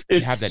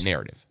have that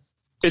narrative.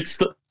 And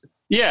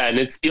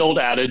it's the old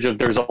adage of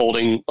there's a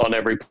holding on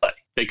every play.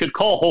 They could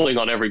call holding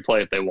on every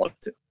play if they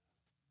wanted to.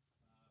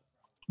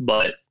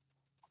 But,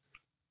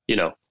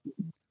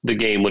 the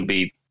game would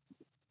be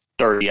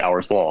 30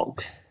 hours long.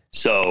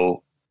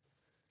 So,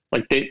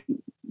 like,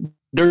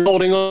 they're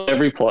holding on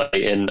every play,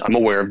 and I'm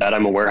aware of that.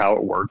 I'm aware how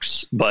it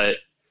works. But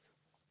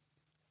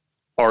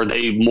are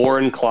they more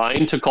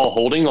inclined to call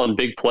holding on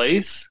big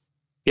plays?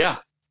 Yeah,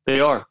 they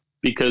are.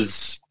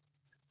 Because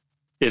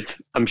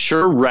I'm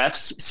sure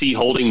refs see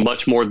holding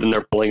much more than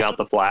they're pulling out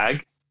the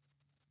flag.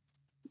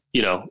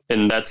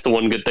 And that's the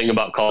one good thing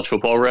about college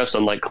football refs,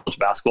 unlike college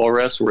basketball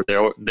refs, where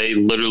they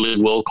literally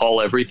will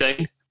call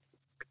everything.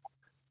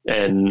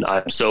 And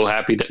I'm so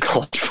happy that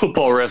college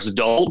football refs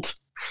don't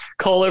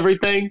call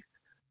everything.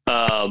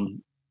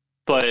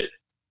 But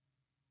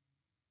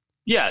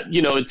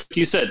it's like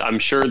you said, I'm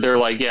sure they're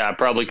like, I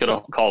probably could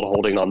have called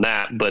holding on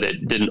that, but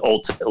it didn't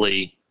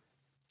ultimately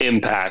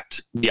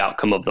impact the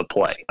outcome of the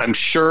play. I'm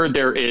sure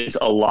there is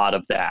a lot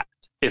of that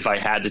if I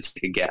had to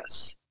take a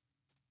guess.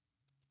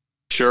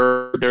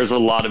 Sure, there's a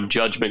lot of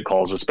judgment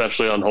calls,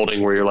 especially on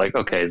holding, where you're like,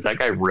 okay, is that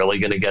guy really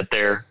going to get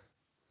there?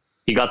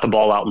 He got the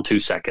ball out in 2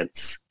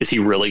 seconds. Is he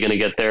really going to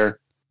get there?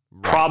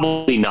 Right.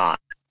 Probably not.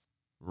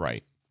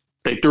 Right.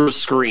 They threw a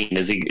screen.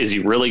 Is he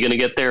really going to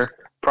get there?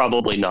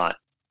 Probably not.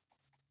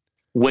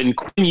 When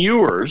Quinn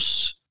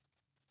Ewers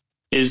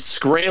is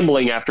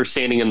scrambling after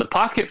standing in the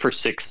pocket for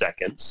 6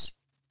 seconds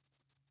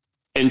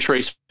and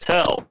Trace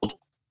held,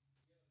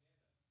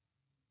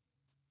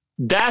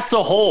 that's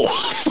a hole.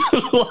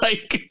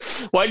 Like,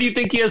 why do you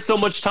think he has so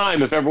much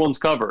time if everyone's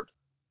covered?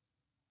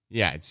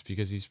 Yeah, it's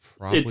because he's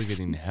probably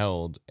getting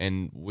held,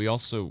 and we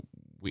also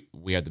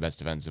we had the best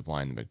defensive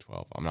line in the Big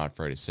 12. I'm not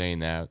afraid of saying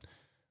that.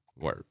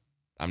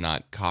 I'm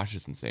not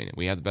cautious in saying it.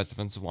 We had the best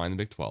defensive line in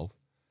the Big 12.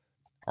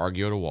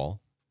 Argue at a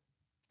wall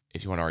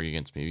if you want to argue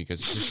against me,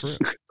 because it's just true.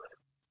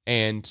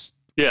 And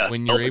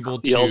when you're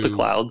able to yell at the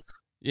clouds,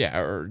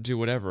 or do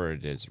whatever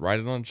it is, write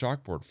it on a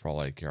chalkboard for all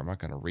I care. I'm not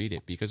going to read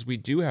it, because we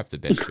do have the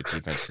best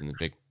defense in the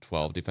Big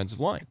 12 defensive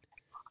line.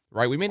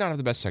 Right, we may not have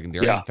the best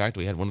secondary. Yeah. In fact,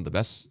 we had one of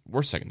the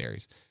worst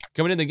secondaries.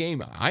 Coming in the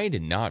game, I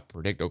did not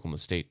predict Oklahoma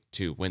State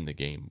to win the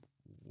game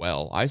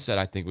well. I said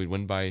I think we'd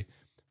win by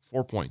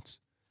 4 points.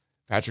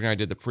 Patrick and I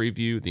did the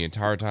preview the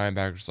entire time.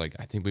 Patrick's like,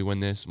 I think we win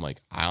this. I'm like,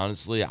 I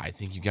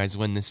think you guys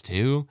win this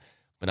too,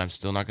 but I'm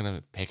still not going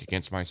to pick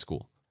against my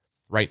school.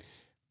 Right?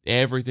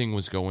 Everything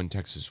was going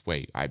Texas'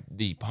 way.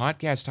 The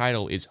podcast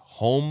title is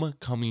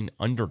Homecoming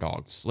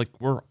Underdogs.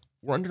 Like, we're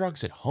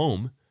underdogs at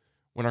home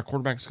when our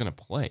quarterback's going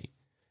to play.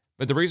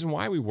 But the reason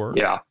why we were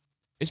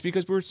is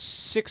because we're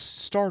 6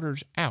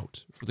 starters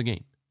out for the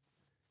game.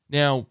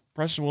 Now,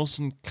 Preston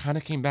Wilson kind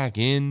of came back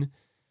in.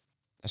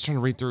 I was trying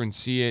to read through and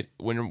see it.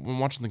 When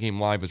watching the game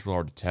live, it's real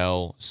hard to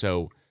tell.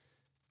 So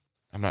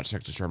I'm not sure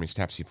how many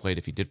snaps he played,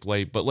 if he did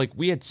play. But, like,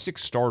 we had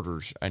 6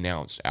 starters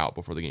announced out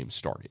before the game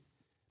started.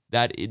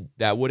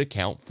 That would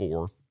account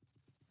for,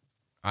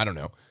 I don't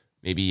know,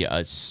 maybe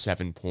a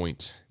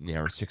 7-point,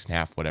 or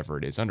 6.5, whatever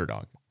it is,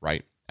 underdog,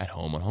 right? At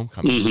home on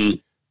homecoming. Mm-hmm.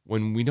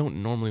 When we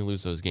don't normally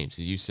lose those games.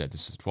 As you said,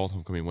 this is the 12th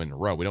homecoming win in a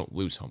row. We don't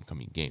lose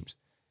homecoming games.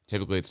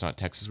 Typically, it's not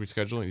Texas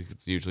rescheduling.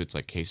 Usually it's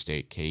like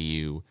K-State,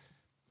 KU.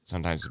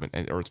 Sometimes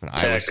it's been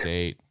Iowa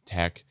State,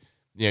 Tech.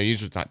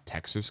 Usually it's not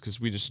Texas,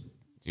 because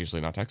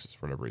usually not Texas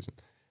for whatever reason.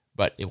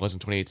 But it was in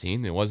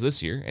 2018, it was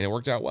this year, and it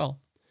worked out well.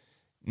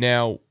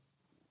 Now,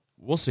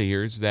 we'll say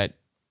here is that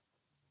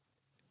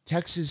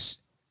Texas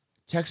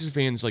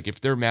fans, like,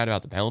 if they're mad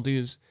about the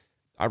penalties,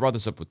 I brought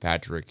this up with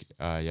Patrick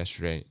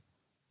yesterday.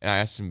 And I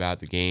asked him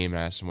about the game,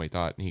 and I asked him what he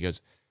thought, and he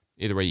goes,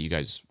 either way you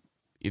guys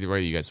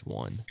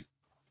won.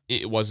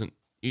 It wasn't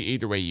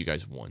either way you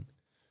guys won.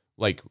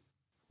 Like,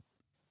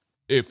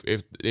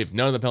 if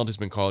none of the penalties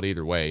been called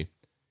either way,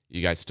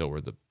 you guys still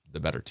were the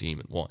better team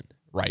and won,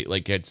 right?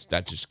 Like, that's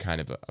just kind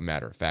of a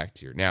matter of fact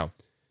here. Now,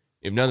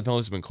 if none of the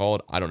penalties have been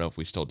called, I don't know if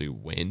we still do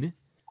win,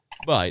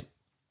 but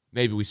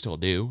maybe we still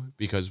do,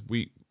 because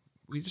we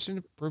just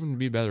ended up proving to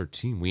be a better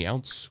team. We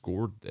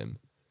outscored them.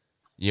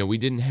 We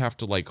didn't have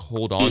to, like,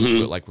 hold on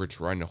to it like we're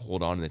trying to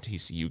hold on in the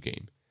TCU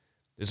game.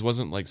 This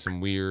wasn't like some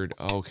weird,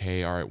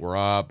 okay, all right, we're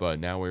up, but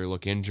now we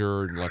look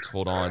injured, let's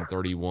hold on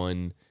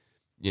 31,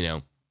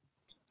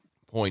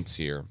 points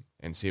here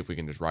and see if we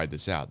can just ride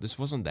this out. This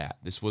wasn't that.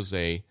 This was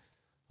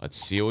let's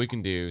see what we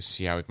can do,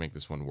 see how we can make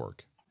this one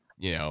work,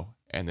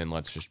 and then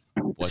let's just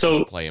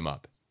play him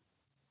up.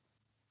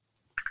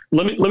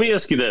 Let me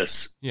ask you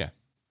this. Yeah.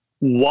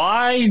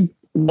 Why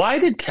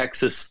did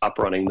Texas stop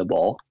running the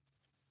ball?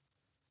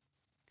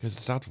 Because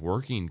it stopped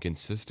working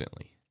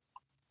consistently.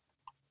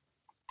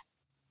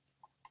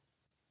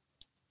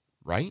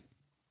 Right?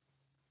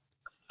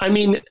 I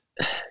mean,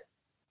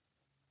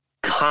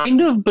 kind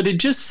of, but it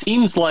just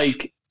seems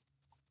like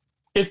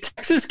if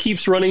Texas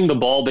keeps running the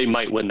ball, they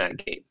might win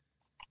that game.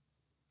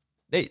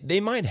 They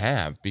might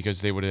have,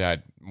 because they would have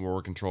had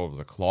more control over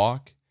the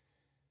clock.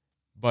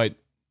 But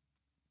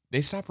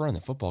they stopped running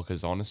the football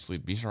because, honestly,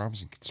 Bijan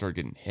Robinson started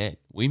getting hit.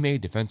 We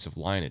made defensive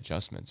line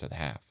adjustments at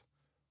half.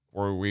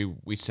 Or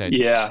we said,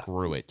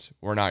 screw it.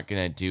 We're not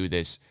going to do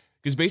this.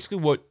 Because basically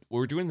what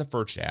we're doing in the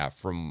first half,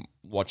 from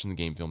watching the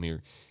game film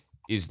here,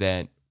 is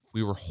that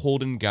we were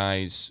holding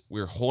guys. We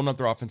were holding up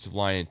their offensive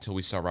line until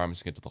we saw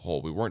Robinson get to the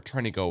hole. We weren't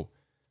trying to go,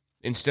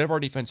 instead of our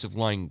defensive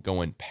line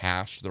going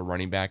past the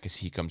running back as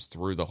he comes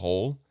through the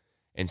hole,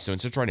 and so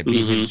instead of trying to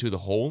beat him to the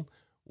hole,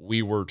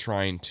 we were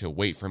trying to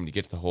wait for him to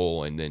get to the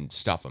hole and then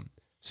stuff him.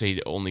 So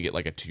he'd only get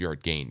like a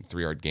 2-yard gain,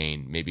 3-yard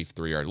gain, maybe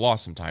 3-yard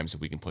loss sometimes if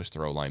we can push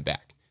the O-line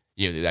back.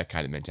 That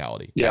kind of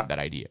mentality, that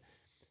idea.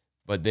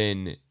 But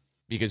then,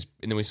 and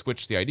then we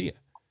switched the idea.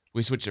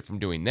 We switched it from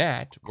doing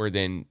that, where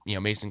then,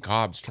 Mason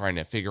Cobb's trying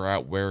to figure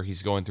out where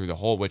he's going through the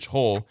hole, which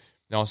hole.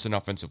 Now all of a sudden,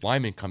 offensive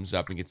lineman comes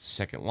up and gets the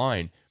second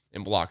line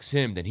and blocks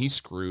him. Then he's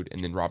screwed,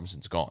 and then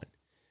Robinson's gone.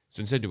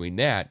 So instead of doing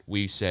that,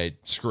 we said,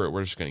 screw it,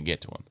 we're just going to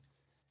get to him.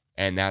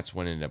 And that's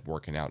when it ended up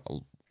working out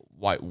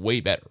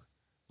way better,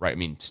 right? I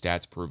mean,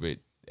 stats prove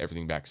it.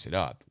 Everything backs it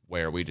up,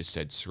 where we just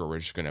said, screw it, we're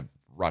just going to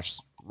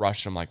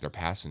rush them like they're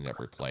passing at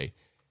every play.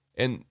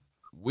 And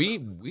we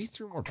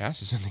threw more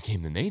passes in the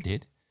game than they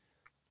did,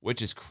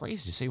 which is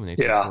crazy to say when they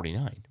threw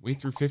 49. We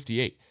threw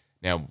 58.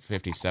 Now,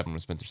 57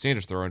 was Spencer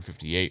Sanders throwing,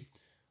 58.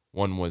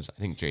 One was, I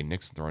think, Jay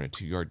Nixon throwing a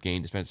 2-yard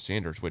gain to Spencer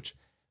Sanders, which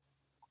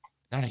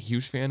not a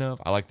huge fan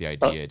of. I like the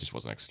idea. It just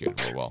wasn't executed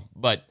very well.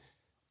 But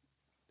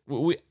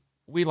we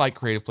like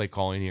creative play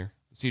calling here.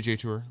 CJ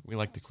Tour, we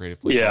like the creative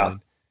play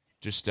calling.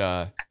 Just,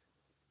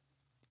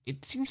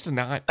 it seems to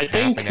not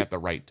happen at the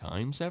right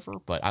times ever,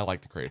 but I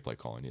like the creative play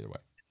calling either way.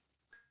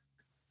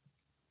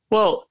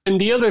 Well, and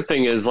the other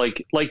thing is,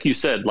 like you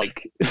said,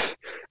 like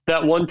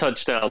that one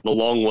touchdown, the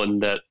long one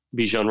that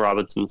Bijan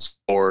Robinson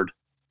scored,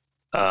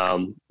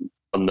 on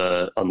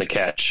the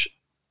catch.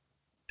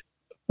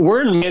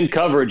 We're in man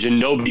coverage and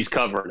nobody's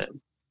covering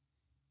him.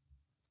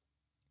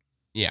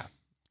 Yeah,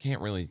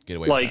 can't really get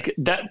away like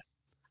with that.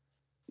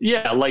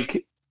 Yeah,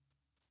 like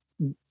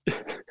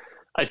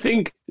I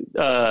think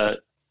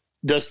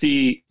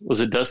Dusty, was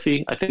it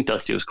Dusty? I think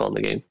Dusty was calling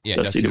the game. Yeah,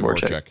 Dusty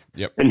Dvorak.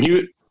 Yep. And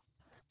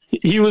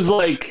he was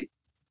like,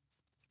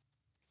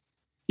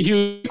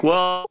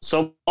 well,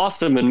 so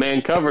lost him in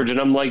man coverage, and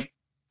I'm like,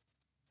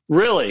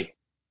 really?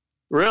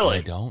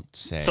 I don't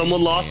say.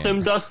 Someone lost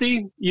him,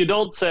 Dusty? You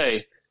don't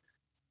say.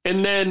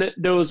 And then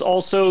there was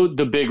also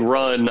the big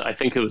run. I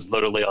think it was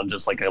literally on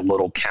just like a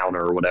little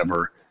counter or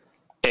whatever.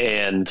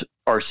 And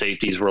our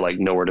safeties were like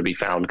nowhere to be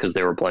found because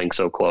they were playing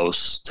so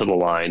close to the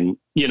line.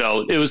 You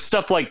know, it was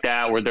stuff like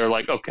that where they're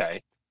like,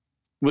 okay,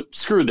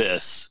 screw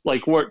this.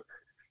 Like we're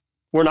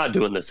not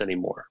doing this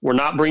anymore. We're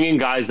not bringing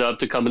guys up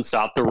to come and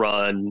stop the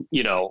run,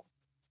 you know,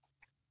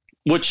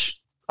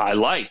 which I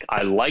like.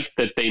 I like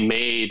that they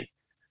made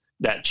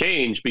that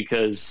change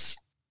because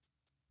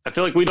I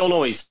feel like we don't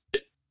always,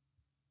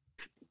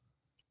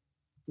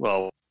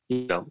 well,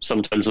 you know,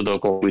 sometimes with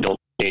Oklahoma, we don't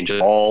change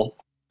at all.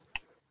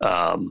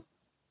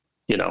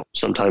 You know,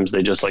 sometimes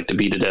they just like to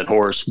beat a dead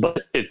horse.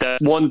 But if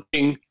that's one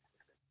thing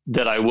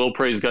that I will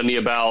praise Gundy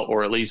about,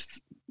 or at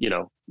least, you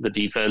know, the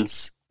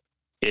defense,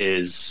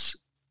 is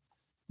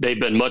they've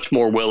been much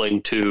more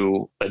willing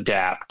to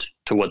adapt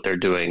to what they're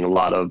doing. A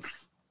lot of,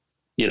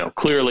 you know,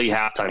 clearly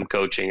halftime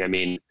coaching. I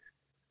mean,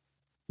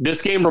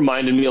 this game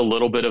reminded me a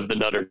little bit of the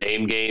Notre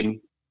Dame game,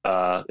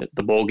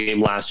 the bowl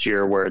game last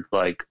year, where it's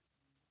like,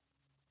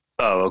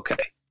 oh, okay,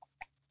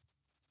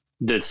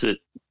 this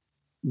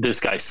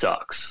guy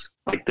sucks.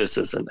 Like, this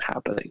isn't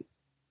happening.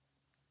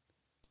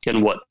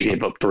 And what, they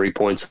gave up 3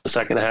 points in the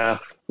second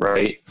half,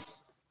 right?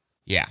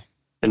 Yeah.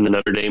 In the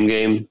Notre Dame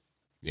game.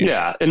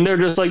 Yeah. And they're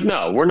just like,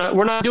 no, we're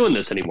not doing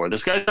this anymore.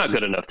 This guy's not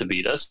good enough to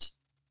beat us.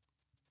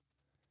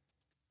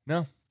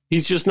 No.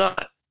 He's just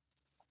not.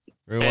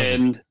 Really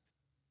and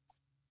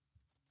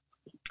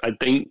I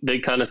think they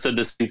kind of said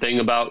the same thing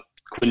about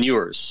Quinn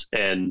Ewers.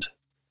 And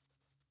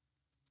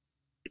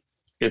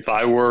if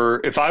I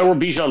were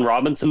Bijan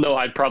Robinson, though,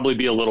 I'd probably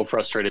be a little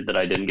frustrated that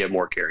I didn't get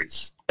more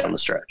carries down the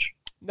stretch.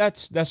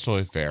 That's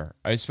totally fair,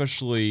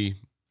 especially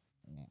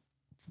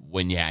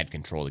when you had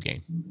control of the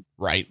game,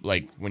 right?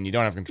 Like when you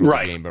don't have control of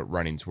the game, but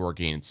running's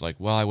working, it's like,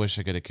 well, I wish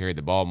I could have carried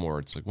the ball more.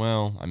 It's like,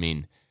 well, I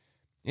mean,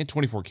 he had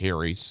 24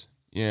 carries.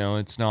 You know,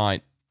 it's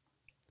not,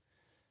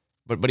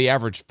 but he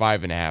averaged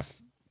 5.5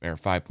 or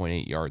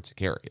 5.8 yards a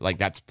carry. Like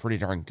that's pretty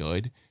darn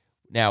good.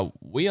 Now,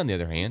 we, on the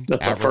other hand,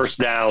 that's a first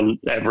down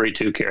every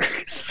 2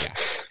 carries. Yeah.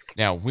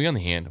 Now, we, on the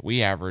hand,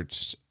 we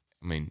averaged,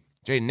 I mean,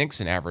 Jaden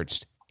Nixon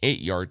averaged 8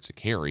 yards a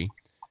carry.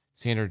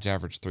 Sanders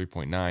averaged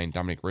 3.9.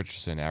 Dominic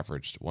Richardson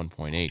averaged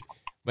 1.8.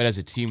 But as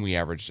a team, we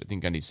averaged, I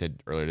think Gundy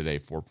said earlier today,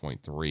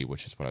 4.3,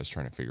 which is what I was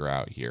trying to figure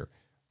out here,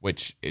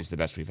 which is the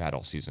best we've had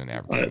all season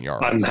averaging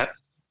yards.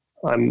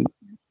 I'm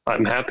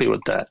happy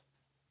with that.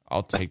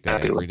 I'll take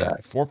that every day.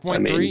 4.3, I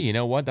mean, you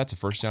know what? That's a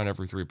first down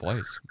every 3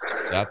 plays.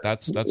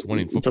 That's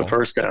winning football. It's a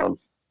first down.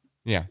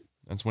 Yeah,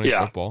 that's winning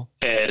football.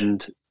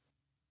 And,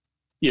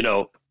 you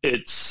know,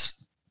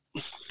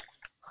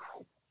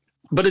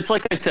 but it's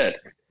like I said,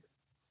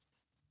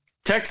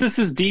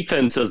 Texas's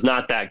defense is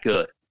not that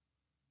good.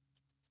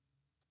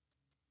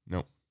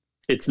 No.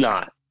 It's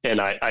not.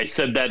 And I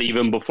said that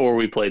even before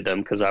we played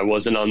them because I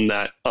wasn't on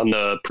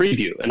the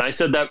preview. And I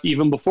said that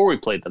even before we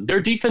played them.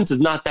 Their defense is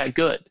not that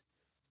good.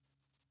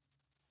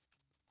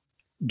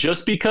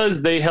 Just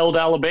because they held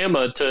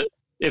Alabama to,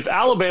 if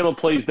Alabama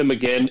plays them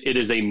again, it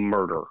is a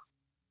murder.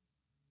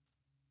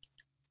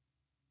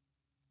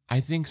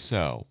 I think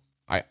so.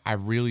 I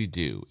really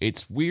do.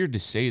 It's weird to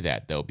say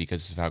that, though,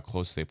 because of how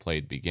close they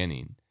played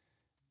beginning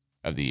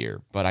of the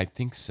year. But I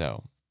think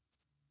so.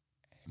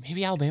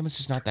 Maybe Alabama's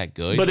just not that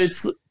good.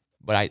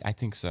 But I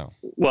think so.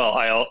 Well,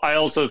 I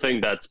also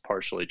think that's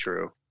partially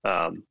true.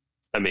 I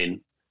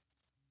mean,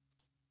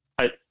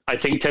 I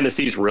think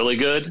Tennessee's really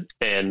good,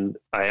 and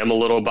I am a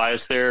little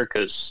biased there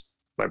because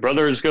my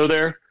brothers go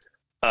there.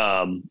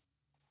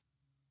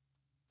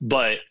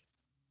 But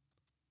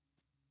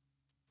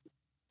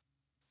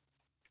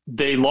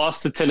they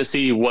lost to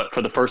Tennessee,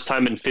 for the first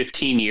time in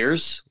 15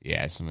 years?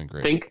 Yeah, something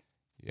great. I think.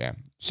 Yeah.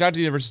 Shout out to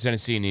the University of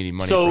Tennessee needing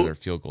money for their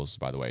field goals,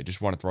 by the way. Just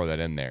want to throw that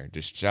in there.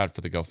 Just shout out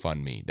for the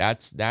GoFundMe.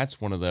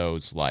 That's one of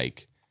those,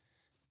 like,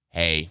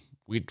 hey,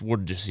 we'll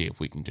just see if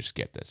we can just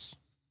get this.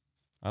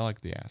 I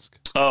like the ask.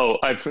 Oh,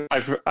 I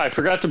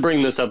forgot to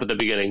bring this up at the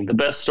beginning. The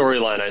best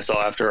storyline I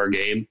saw after our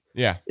game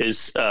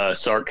is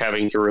Sark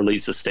having to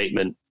release a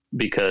statement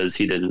because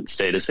he didn't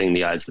stay to sing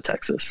The Eyes of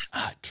Texas.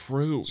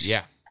 True.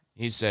 Yeah.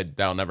 He said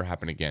that'll never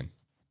happen again.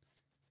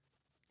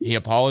 He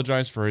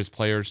apologized for his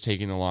players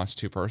taking the loss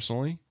too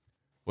personally,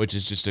 which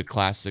is just a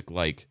classic,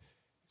 like,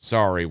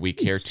 sorry, we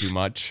care too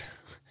much.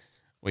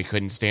 We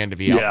couldn't stand to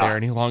be out there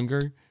any longer.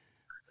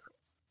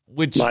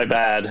 Which My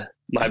bad.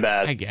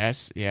 I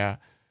guess, yeah.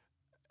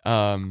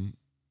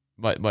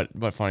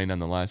 But funny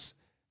nonetheless.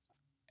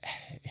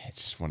 it's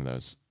just one of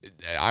those.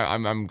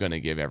 I'm gonna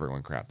give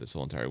everyone crap this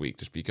whole entire week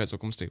just because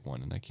Oklahoma State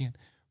won and I can't.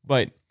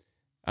 But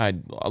I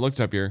looked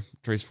up here.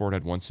 Trace Ford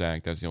had 1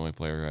 sack. That was the only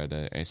player who had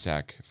a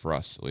sack for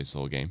us, at least the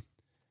whole game.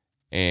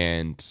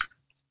 And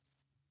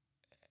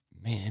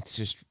man, it's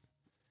just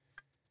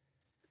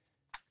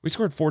we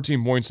scored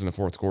 14 points in the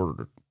fourth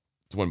quarter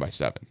to win by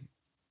 7.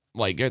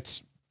 Like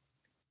it's.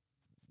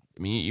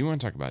 I mean, you want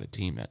to talk about a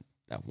team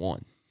that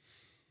won.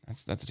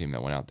 That's a team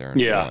that went out there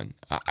and won.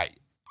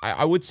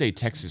 I would say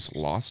Texas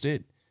lost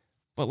it,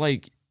 but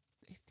like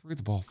they threw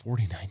the ball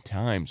 49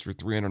 times for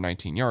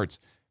 319 yards.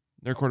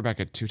 Their quarterback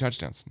had 2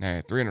 touchdowns.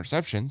 Now 3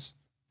 interceptions,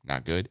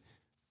 not good,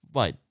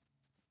 but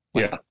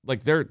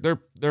like their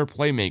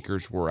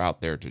playmakers were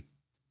out there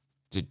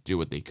to do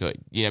what they could.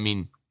 Yeah, I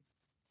mean,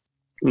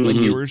 when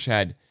Ewers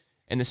had,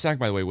 and the sack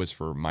by the way was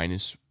for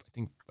minus. I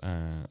think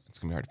it's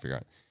gonna be hard to figure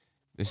out.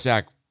 The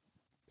sack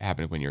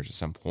happened to Quinn Ewers at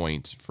some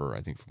point for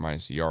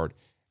minus a yard.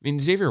 I mean,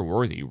 Xavier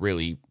Worthy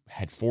really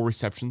had 4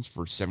 receptions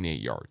for 78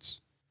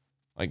 yards.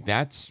 Like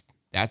that's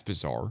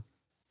bizarre.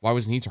 Why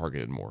wasn't he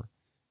targeted more?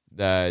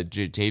 The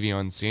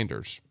Jatavion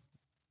Sanders,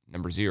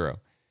 number 0,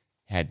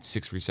 had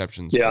 6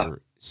 receptions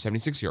for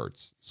 76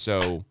 yards.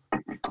 So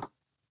it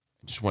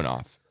just went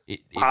off.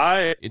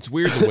 It's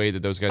weird the way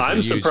that those guys were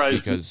used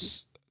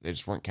because they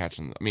just weren't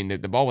catching. I mean,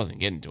 the ball wasn't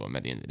getting to them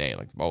at the end of the day.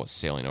 Like the ball was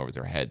sailing over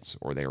their heads,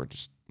 or they were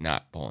just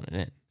not pulling it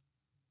in.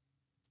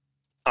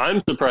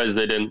 I'm surprised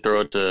they didn't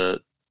throw it to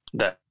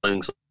that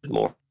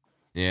more.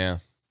 Yeah.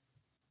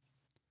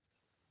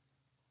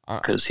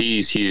 Because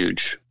he's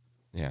huge.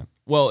 Yeah.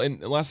 Well, and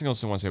the last thing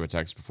else I want to say about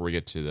Texas before we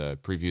get to the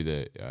preview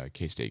the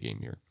K-State game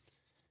here.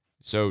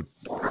 So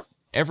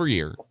every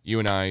year, you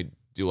and I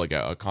do like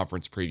a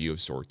conference preview of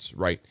sorts,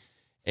 right?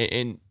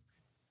 And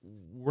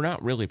we're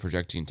not really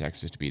projecting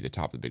Texas to be the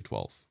top of the Big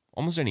 12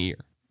 almost any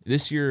year.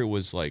 This year it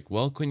was like,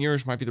 well, Quinn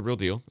Ewers might be the real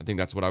deal. I think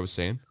that's what I was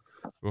saying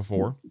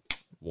before.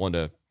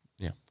 Wanted to,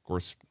 of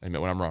course,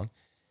 admit when I'm wrong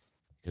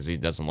because he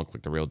doesn't look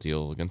like the real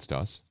deal against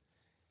us.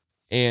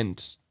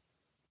 And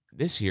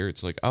this year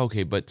it's like,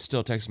 okay, but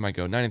still Texas might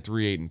go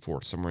 9-3,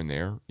 8-4, somewhere in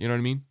there. You know what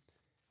I mean?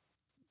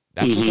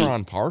 That's what they're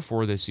on par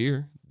for this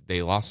year.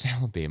 They lost to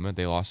Alabama.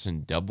 They lost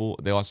in double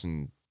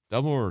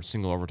or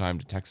single overtime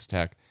to Texas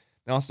Tech.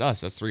 They lost to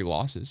us. That's 3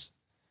 losses.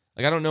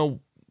 Like, I don't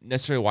know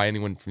necessarily why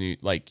anyone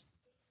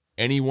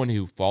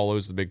who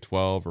follows the Big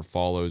 12 or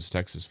follows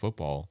Texas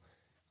football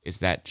is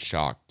that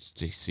shocked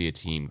to see a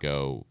team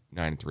go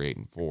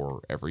 9-3, 8-4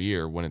 every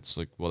year when it's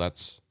like, well,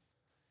 that's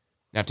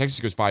now if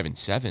Texas goes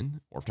 5-7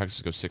 or if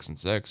Texas goes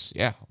 6-6,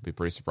 yeah, I'll be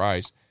pretty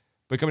surprised.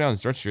 But coming down the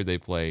stretch here, they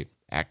play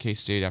at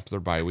K-State after their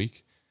bye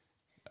week,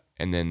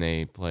 and then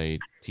they play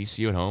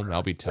TCU at home.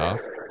 That'll be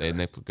tough. Then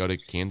they go to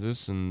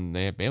Kansas and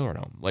they have Baylor at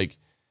home. Like,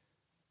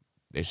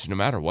 they should no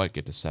matter what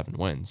get to 7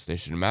 wins. They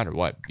should no matter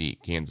what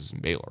beat Kansas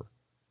and Baylor.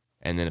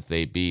 And then if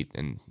they beat,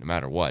 and no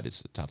matter what,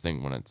 it's a tough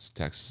thing when it's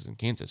Texas and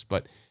Kansas.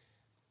 But,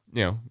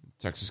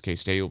 Texas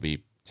K-State will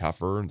be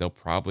tougher. They'll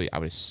probably, I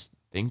would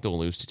think they'll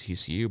lose to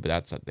TCU,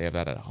 but they have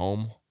that at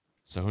home.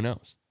 So who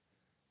knows?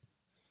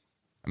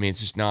 I mean,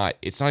 it's not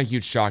a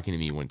huge shocking to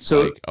me when it's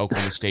like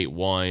Oklahoma State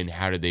won.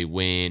 How did they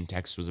win?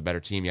 Texas was a better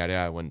team. Yada,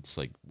 yada. When it's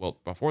like, well,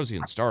 before this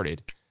even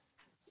started,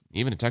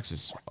 even a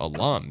Texas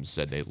alum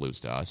said they'd lose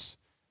to us.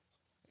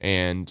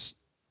 And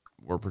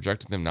we're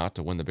projecting them not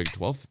to win the Big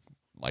 12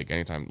 like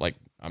anytime. Like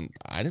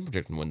I didn't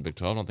predict them to win the Big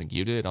 12. I don't think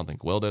you did. I don't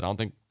think Will did. I don't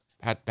think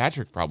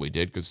Patrick probably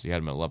did because he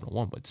had them at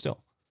 11-1. But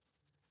still.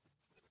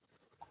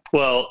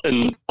 Well,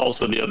 and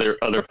also the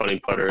other funny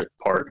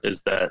part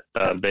is that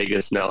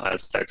Vegas now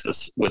has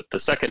Texas with the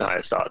second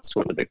highest odds to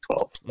win the Big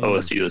 12.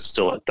 OSU is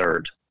still at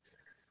 3rd.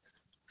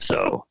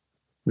 So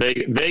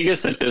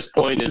Vegas at this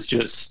point is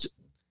just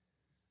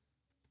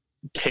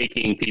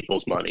taking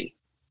people's money.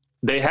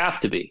 They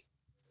have to be.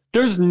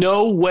 There's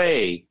no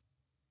way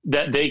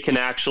that they can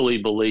actually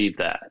believe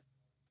that.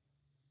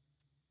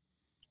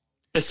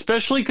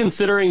 Especially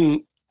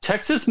considering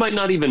Texas might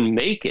not even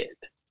make it.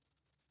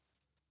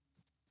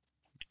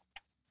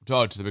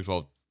 Oh, to the Big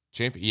 12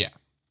 champion? Yeah.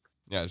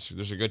 Yeah,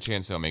 there's a good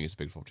chance they'll make it to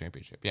the Big 12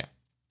 championship. Yeah.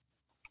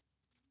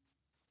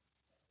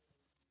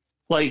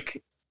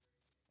 Like,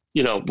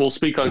 we'll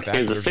speak on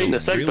Kansas State in a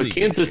second, but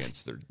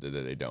Kansas...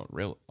 They don't,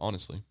 really,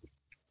 honestly.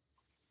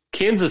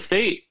 Kansas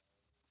State,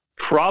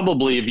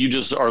 probably, if you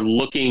just are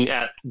looking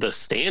at the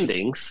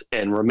standings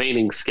and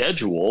remaining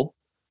schedule,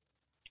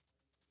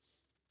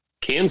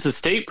 Kansas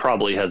State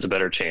probably has a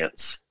better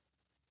chance.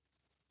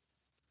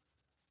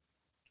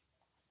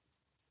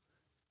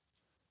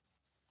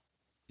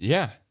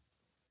 Yeah.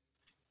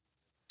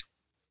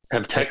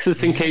 Have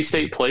Texas and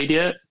K-State played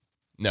yet?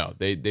 No,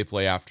 they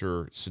play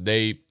after. So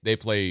they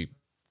play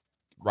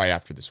right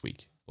after this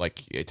week.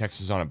 Like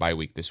Texas is on a bye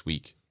week this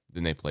week.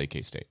 Then they play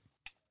K-State.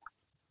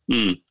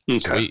 Okay.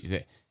 So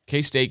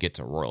K-State gets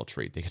a royal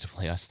treat. They get to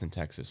play us than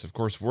Texas. Of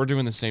course, we're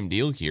doing the same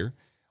deal here.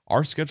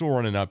 Our schedule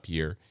running up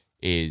here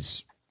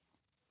is,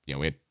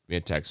 we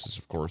had Texas,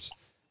 of course.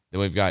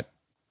 Then we've got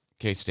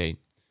K-State.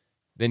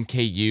 Then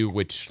KU,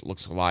 which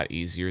looks a lot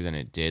easier than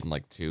it did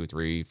like 2,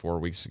 3, 4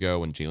 weeks ago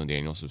when Jalen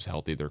Daniels was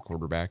healthy, their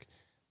quarterback.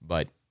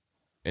 But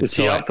is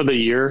he out for the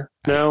year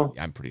now?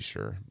 I'm pretty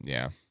sure.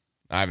 Yeah.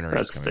 I haven't heard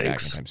he's coming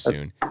back anytime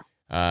soon.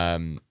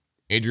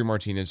 Adrian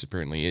Martinez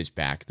apparently is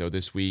back, though,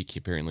 this week.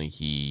 Apparently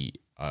he,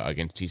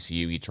 against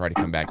TCU, he tried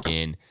to come back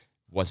in,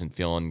 wasn't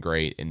feeling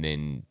great, and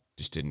then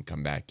just didn't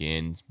come back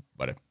in.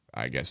 But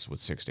I guess with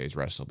 6 days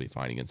rest, he'll be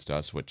fine against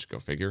us, which, go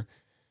figure.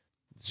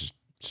 It's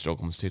just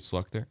Oklahoma State's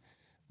luck there.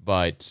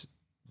 But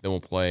then we'll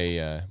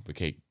play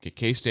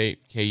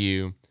K-State,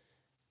 KU,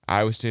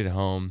 Iowa State at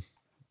home,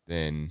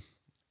 then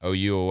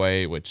OU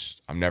away, which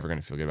I'm never going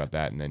to feel good about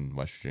that, and then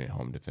West Virginia at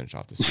home to finish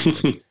off the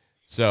season.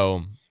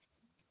 So,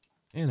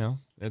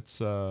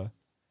 it's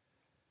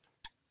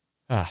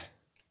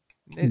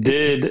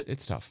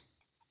it's tough.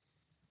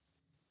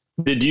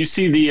 Did you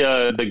see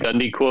the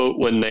Gundy quote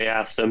when they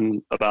asked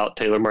him about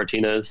Taylor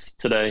Martinez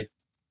today?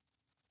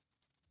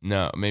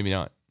 No, maybe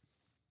not.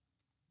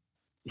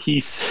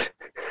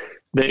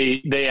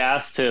 They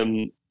asked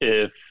him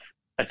if,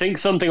 I think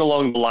something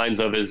along the lines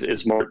of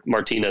is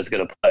Martinez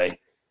going to play,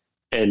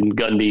 and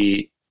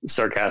Gundy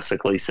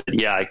sarcastically said,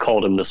 "Yeah, I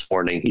called him this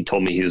morning. He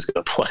told me he was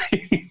going to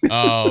play."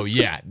 Oh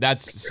yeah,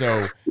 that's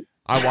so.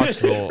 I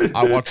watched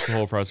the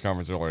whole press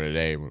conference earlier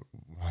today when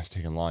I was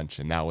taking lunch,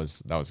 and that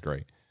was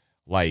great.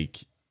 Like,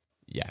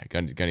 yeah,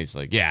 Gundy's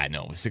like, yeah,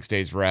 no, with 6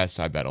 days rest,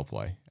 I bet he'll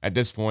play. At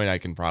this point, I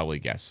can probably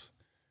guess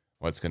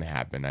what's going to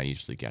happen. I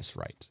usually guess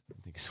right.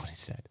 I think is what he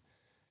said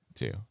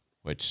too.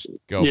 Which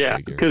figure.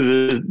 Because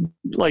it's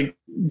like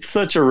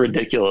such a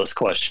ridiculous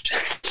question.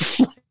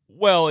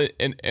 Well,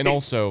 and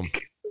also,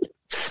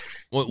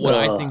 what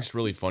I think is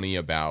really funny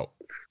about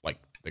like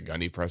the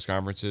Gundy press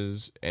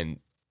conferences and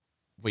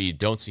what you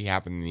don't see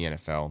happen in the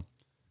NFL,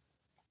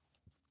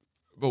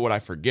 but what I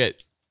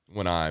forget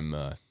when I'm,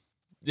 a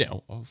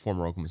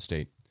former Oklahoma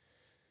State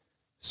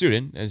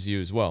student, as you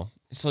as well,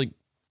 it's like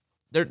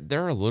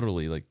there are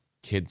literally like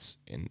kids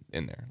in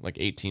there, like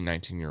 18,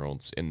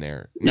 19-year-olds in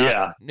there.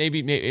 Maybe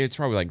it's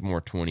probably like more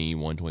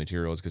 21,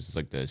 22-year-olds because it's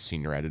like the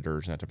senior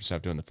editors and that type of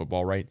stuff doing the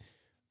football, right?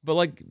 But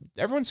like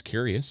everyone's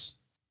curious.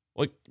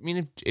 Like, I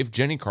mean, if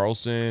Jenny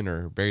Carlson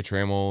or Barry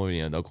Trammell,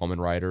 the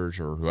Oklahoma writers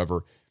or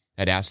whoever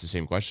had asked the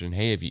same question,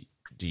 hey,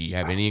 do you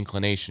have any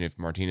inclination if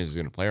Martinez is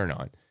going to play or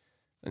not?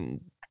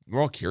 And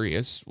we're all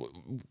curious.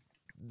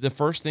 The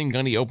first thing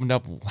Gundy opened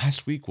up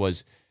last week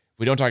was, if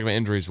we don't talk about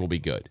injuries, we'll be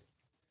good.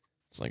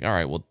 It's like, all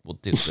right, we'll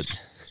do it.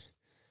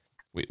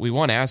 We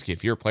want to ask you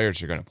if your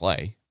players are going to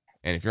play.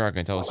 And if you're not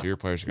going to tell us if your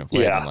players are going to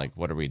play, then like,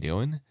 what are we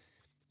doing?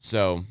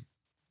 So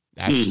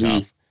that's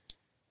tough.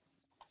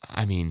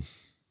 I mean,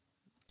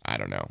 I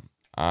don't know.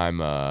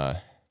 I'm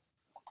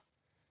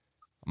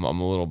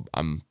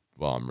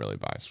really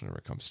biased whenever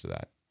it comes to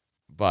that.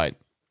 But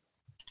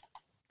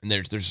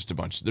there's just a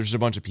bunch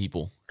of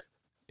people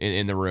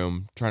in the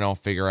room trying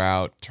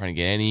to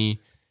get any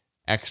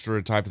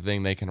extra type of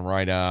thing they can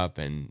write up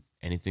and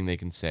anything they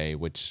can say,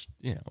 which,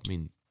 I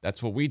mean,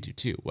 that's what we do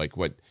too. Like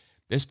at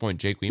this point,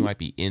 Jake, we might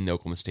be in the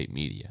Oklahoma State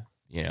media.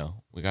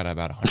 We got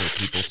about 100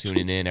 people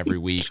tuning in every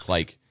week.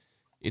 Like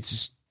it's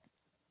just,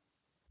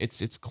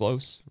 it's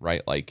close,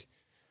 right? Like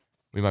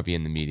we might be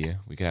in the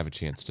media. We could have a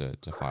chance to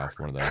file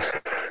for one of those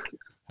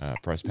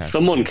press passes.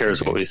 Someone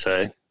cares what we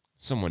say.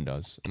 Someone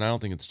does. And I don't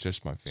think it's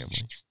just my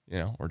family,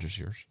 or just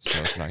yours.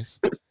 So it's nice.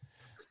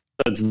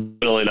 That's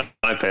really not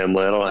my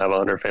family. I don't have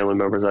 100 family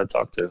members I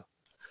talk to.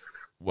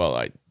 Well,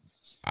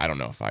 I don't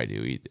know if I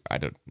do either. I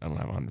don't have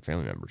 100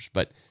 family members,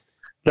 but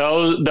that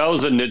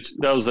was a niche.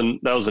 That was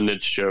a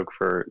niche joke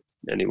for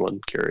anyone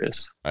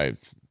curious. Hey,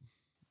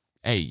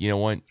 you know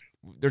what?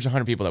 There's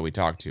 100 people that we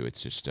talk to.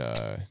 It's just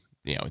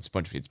it's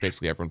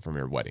basically everyone from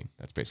your wedding.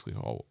 That's basically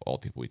all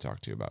people we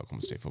talk to about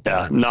Oklahoma State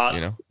football.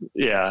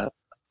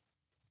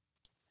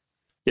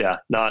 Yeah,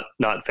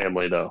 not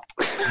family though.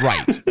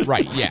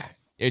 Right, yeah.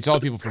 It's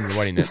all people from your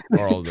wedding that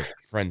are all the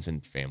friends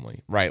and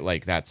family, right?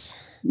 Like that's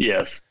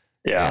yes,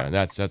 yeah.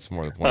 That's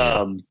more the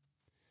point.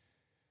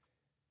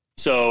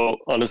 So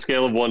on a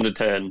scale of 1 to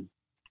 10,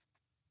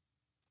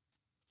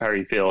 how are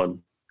you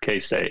feeling,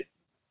 K-State?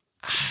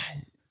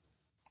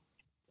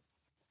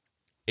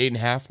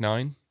 8.5,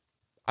 9.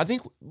 I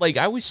think like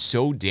I was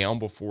so down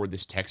before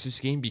this Texas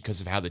game because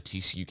of how the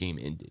TCU game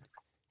ended.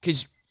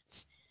 Because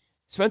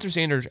Spencer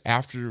Sanders,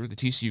 after the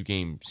TCU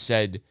game,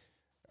 said,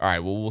 all right,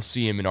 well, we'll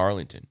see him in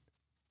Arlington.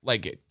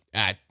 Like,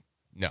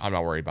 no, I'm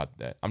not worried about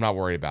that. I'm not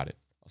worried about it.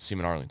 I'll see him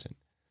in Arlington.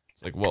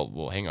 It's like,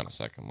 well, hang on a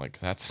second. Like,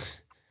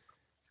 that's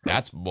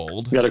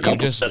bold. Got a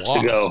couple steps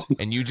to go.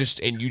 And you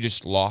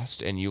just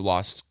lost, and you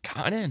lost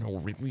kind of in a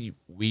really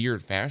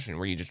weird fashion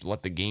where you just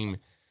let the game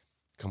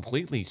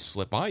completely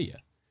slip by you.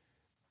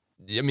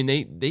 I mean,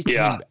 they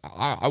came.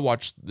 I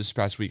watched this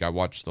past week. I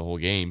watched the whole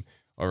game,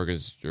 or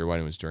because your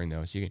wedding was during the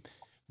OSU game,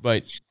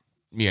 but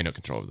you had no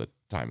control of the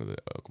time of the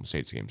Oklahoma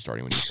State's game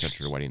starting when you scheduled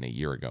your wedding a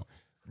year ago.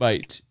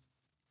 But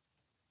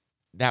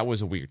that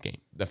was a weird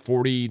game. The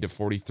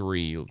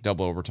 40-43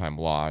 double overtime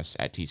loss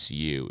at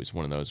TCU is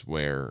one of those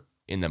where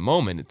in the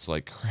moment, it's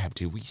like, crap,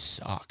 dude, we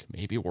suck.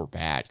 Maybe we're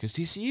bad because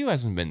TCU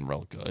hasn't been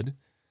real good.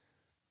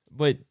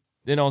 But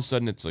then all of a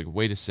sudden, it's like,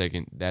 wait a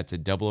second, that's a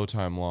double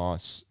overtime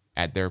loss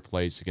at their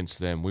place against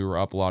them. We were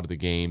up a lot of the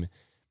game.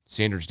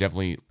 Sanders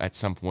definitely at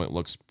some point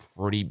looks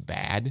pretty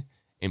bad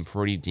and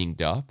pretty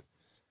dinged up.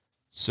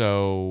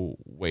 So,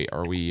 wait,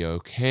 are we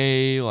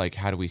okay? Like,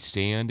 how do we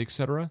stand,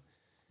 etc.?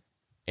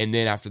 And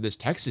then after this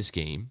Texas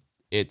game,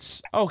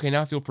 it's, okay,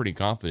 now I feel pretty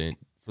confident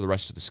for the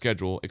rest of the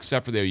schedule,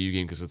 except for the OU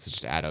game because it's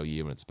just at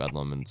OU and it's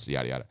Bedlam and it's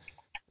yada yada.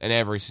 And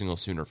every single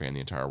Sooner fan in the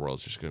entire world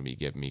is just going to be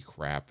giving me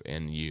crap,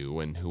 and you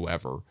and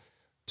whoever,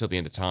 till the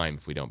end of time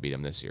if we don't beat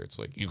them this year. It's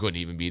like, you couldn't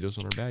even beat us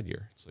on our bad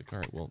year. It's like, all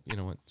right, well, you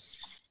know what?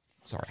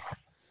 Sorry.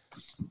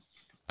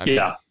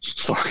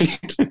 Sorry.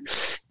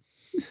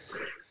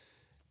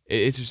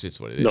 It's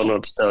what it is. Don't know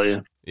what to tell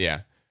you.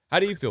 Yeah. How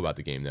do you feel about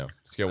the game, though?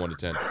 Scale 1 to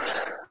 10.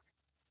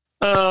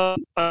 I'm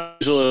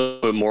usually a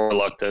little bit more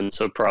reluctant,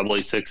 so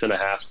probably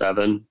 6.5,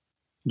 7,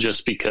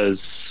 just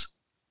because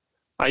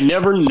I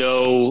never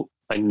know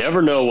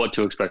what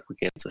to expect with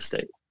Kansas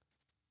State.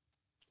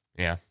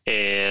 Yeah.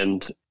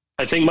 And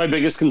I think my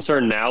biggest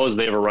concern now is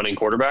they have a running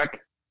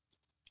quarterback,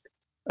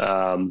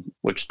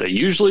 which they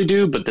usually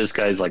do, but this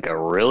guy's like a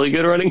really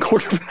good running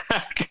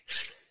quarterback.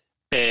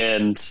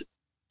 And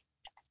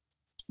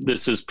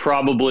this is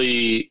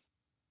probably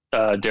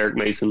Derek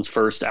Mason's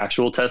first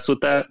actual test with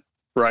that,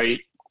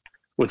 right?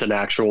 With an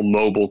actual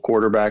mobile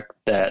quarterback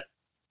that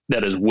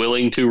is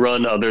willing to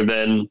run, other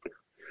than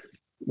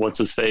what's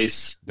his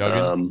face?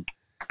 Duggan.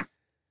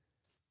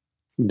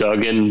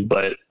 Duggan,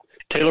 but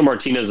Taylor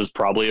Martinez is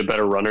probably a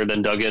better runner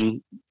than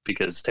Duggan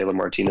because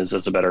Duggan is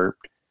a better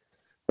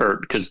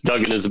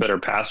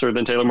passer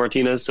than Taylor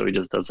Martinez, so he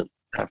just doesn't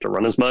have to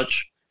run as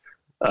much.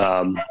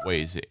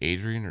 Wait, is it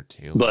Adrian or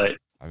Taylor? But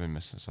I've been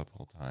messing this up the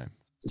whole time.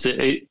 Is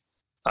it?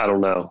 I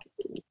don't know.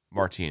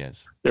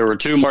 Martinez. There were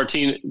two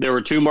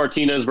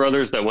Martinez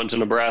brothers that went to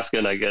Nebraska,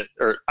 and I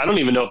don't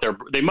even know if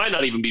they might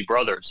not even be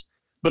brothers,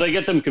 but I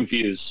get them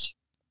confused.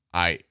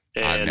 I'm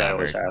now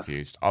very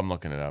confused. I'm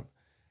looking it up.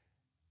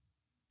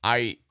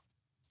 I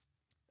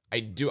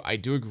do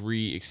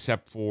agree,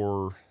 except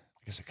for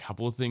I guess a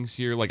couple of things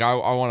here. Like I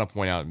want to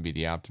point out and be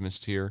the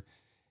optimist here,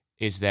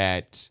 is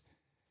that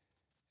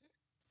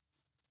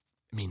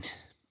I mean,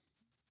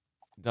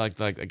 like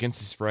against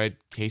the spread,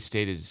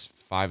 K-State is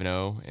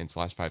 5-0 in its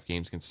last 5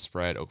 games against the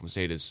spread. Oklahoma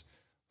State is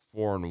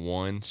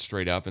 4-1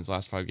 straight up in its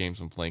last 5 games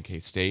when playing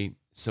K-State.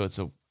 So it's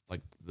the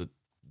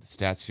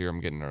stats here I'm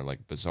getting are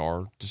like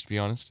bizarre, just to be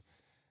honest.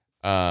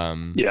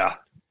 Yeah.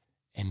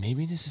 And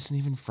maybe this isn't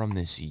even from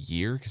this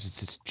year because it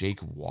says Jake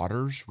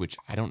Waters, which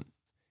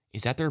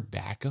is that their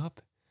backup?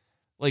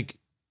 Like,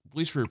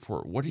 police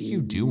report, what are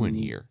you doing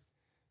here?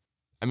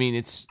 I mean,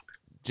 it's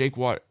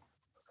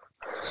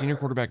senior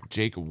quarterback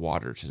Jake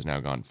Waters has now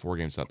gone 4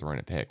 games without throwing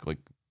a pick. Like,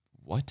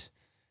 what?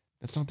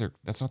 That's not the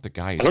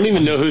guy. I don't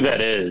even know who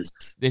that is.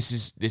 This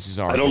is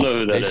our. I don't know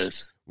who that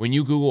is. When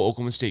you Google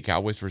Oklahoma State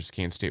Cowboys versus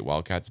Kansas State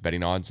Wildcats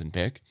betting odds and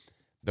pick,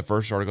 the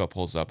first article it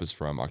pulls up is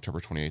from October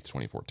 28th,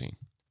 2014.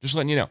 Just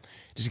letting you know.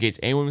 Just in case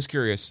anyone was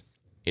curious,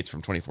 it's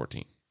from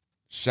 2014.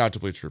 Shout out to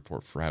Bleacher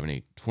Report for having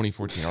a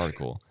 2014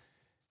 article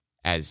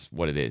as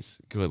what it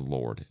is. Good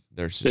Lord.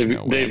 There's just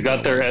no way. They've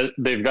got their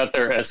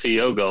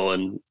SEO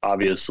going,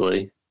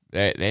 obviously.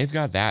 They've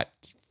got that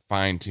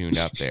fine-tuned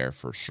up there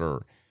for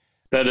sure.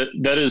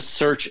 That is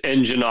search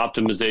engine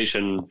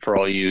optimization for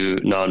all you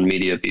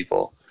non-media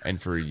people. And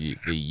for the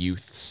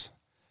youths.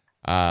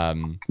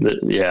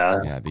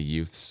 The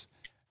youths.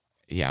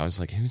 Yeah, I was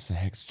like, who's the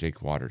heck's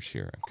Jake Waters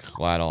here? I'm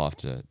glad I'll have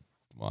to.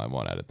 Well, I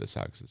won't edit this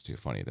out because it's too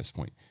funny at this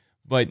point.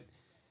 But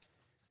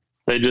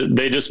they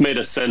just made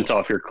a cent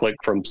off your click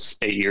from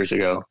 8 years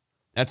ago.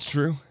 That's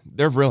true.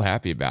 They're real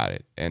happy about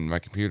it, and my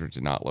computer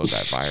did not load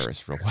that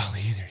virus real well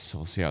either. So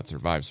we'll see how it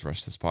survives the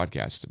rest of this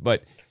podcast.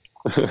 But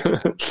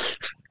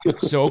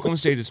so Oklahoma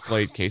State has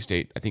played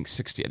K-State. I think it's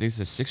the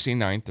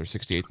 69th or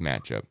 68th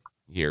matchup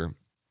here.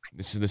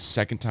 This is the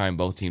second time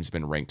both teams have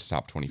been ranked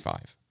top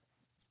 25.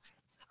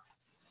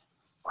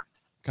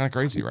 Kind of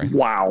crazy, right?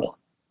 Wow.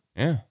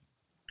 Yeah.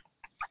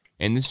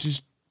 And this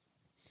just,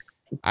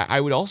 I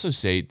would also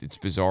say it's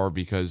bizarre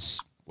because,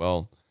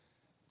 well,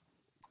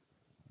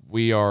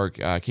 we are,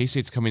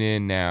 K-State's coming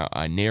in now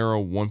a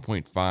narrow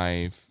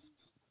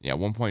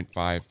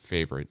 1.5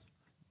 favorite.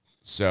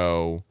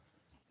 So,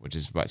 which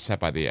is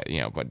set by the,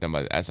 but done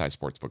by the SI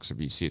Sportsbook. So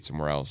if you see it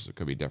somewhere else, it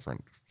could be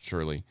different,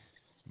 surely.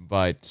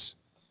 But,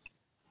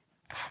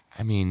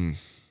 I mean,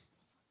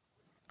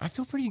 I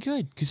feel pretty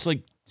good because,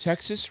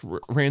 Texas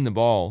ran the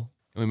ball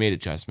and we made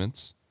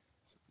adjustments.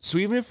 So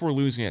even if we're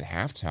losing at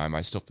halftime,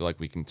 I still feel like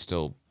we can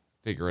still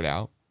figure it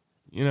out,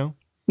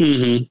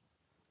 Mm-hmm.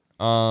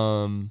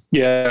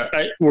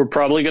 We're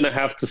probably going to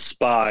have to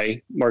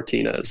spy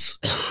Martinez,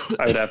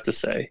 I would have to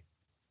say.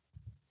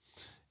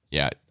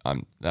 Yeah,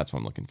 that's what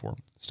I'm looking for.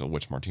 Still,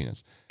 which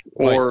Martinez?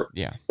 Or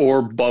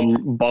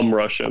bum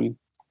rush him.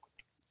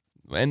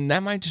 And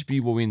that might just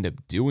be what we end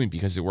up doing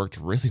because it worked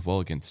really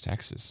well against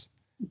Texas.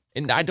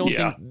 And I don't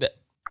think that.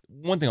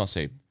 One thing I'll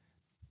say,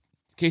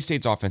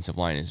 K-State's offensive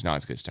line is not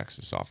as good as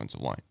Texas'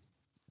 offensive line.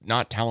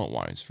 Not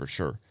talent-wise, for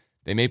sure.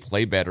 They may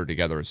play better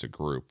together as a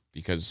group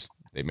because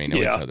they may know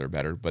each other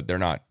better, but they're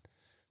not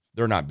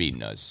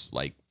beating us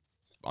like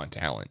on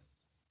talent.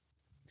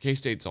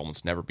 K-State's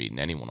almost never beaten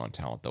anyone on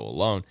talent though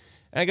alone.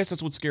 And I guess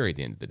that's what's scary at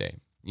the end of the day,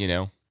 you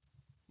know?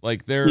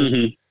 Like they're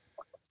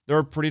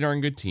a pretty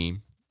darn good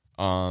team.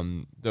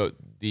 The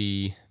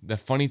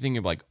funny thing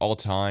of like all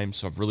time,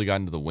 so I've really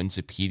gotten to the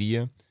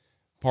Winsipedia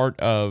part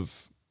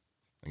of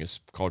I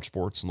guess college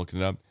sports and looking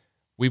it up.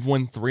 We've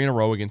won 3 in a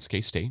row against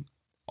K-State.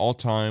 All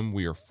time,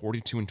 we are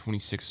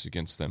 42-26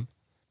 against them.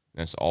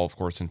 That's all, of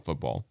course, in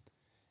football.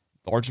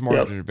 The largest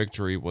margin of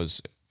victory for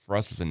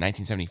us was in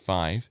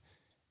 1975,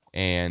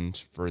 and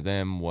for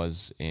them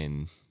was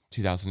in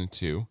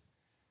 2002. Wait,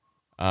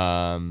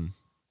 I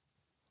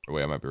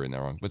might be reading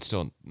that wrong, but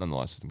still,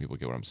 nonetheless, I think people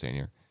get what I'm saying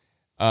here.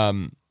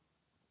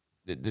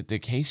 The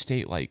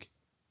K-State like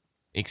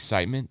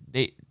excitement.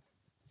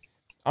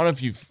 I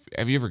don't know if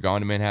have you ever gone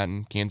to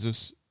Manhattan,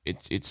 Kansas?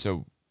 It's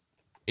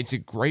a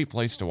great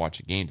place to watch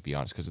a game, to be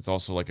honest, because it's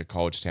also like a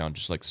college town,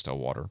 just like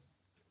Stillwater.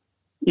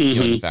 You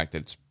know, the fact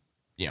that it's,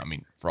 I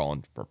mean, for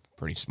all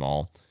pretty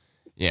small,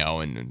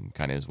 and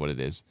kind of is what it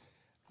is.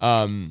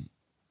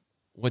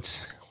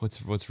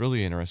 What's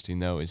really interesting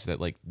though is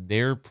that like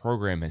their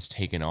program has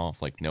taken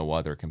off like no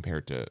other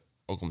compared to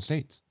Oklahoma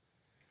State's.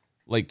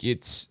 Like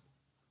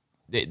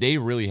they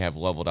really have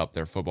leveled up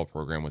their football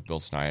program with Bill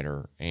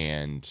Snyder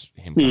and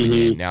him coming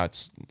in. Now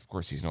it's, of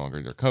course, he's no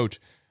longer their coach,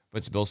 but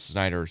it's Bill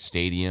Snyder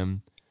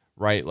Stadium,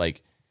 right?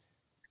 Like,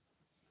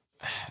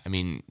 I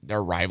mean,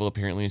 their rival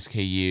apparently is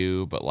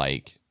KU, but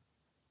like,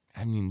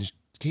 I mean,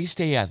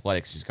 K-State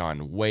athletics has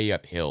gone way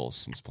uphill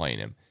since playing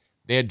him.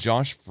 They had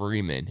Josh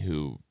Freeman,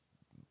 who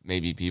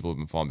maybe people have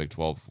been following Big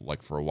 12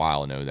 like for a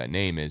while know who that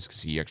name is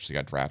because he actually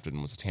got drafted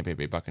and was a Tampa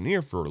Bay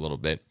Buccaneer for a little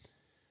bit.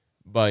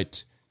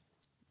 But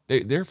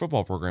their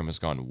football program has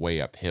gone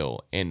way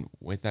uphill. And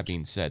with that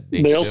being said,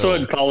 they also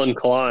had Colin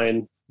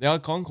Klein. They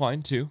had Colin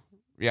Klein too.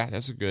 Yeah,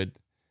 that's a good.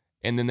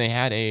 And then they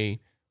had a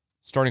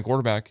starting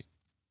quarterback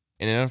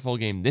in an NFL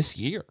game this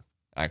year.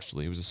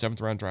 Actually, it was a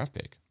 7th round draft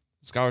pick,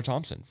 Skylar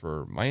Thompson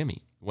for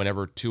Miami.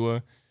 Whenever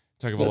Tua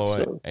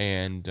Tagovailoa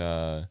and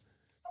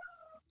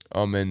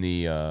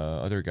the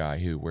other guy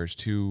who wears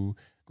 2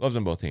 gloves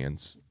on both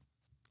hands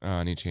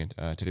on each hand,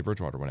 Teddy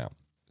Bridgewater went out.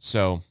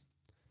 So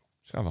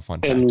it's kind of a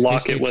fun fact. And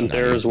Lockett went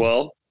there as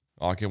well.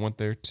 Lockett went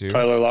there too.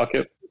 Tyler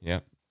Lockett.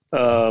 Yeah.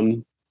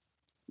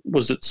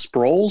 Was it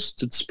Sproles?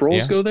 Did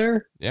Sproles go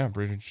there? Yeah,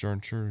 pretty sure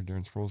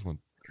Darren Sproles went.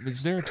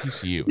 Is there a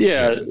TCU?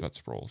 Yeah.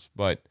 That's Sproles,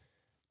 but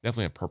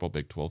definitely a purple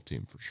Big 12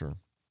 team for sure.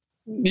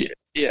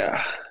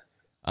 Yeah.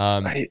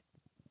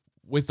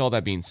 With all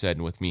that being said,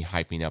 and with me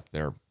hyping up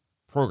their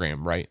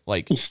program, right?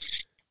 Like,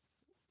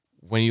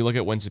 when you look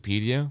at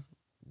Winsipedia,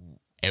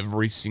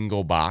 every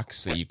single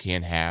box that you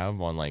can have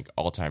on like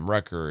all-time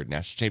record,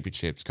 national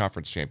championships,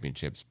 conference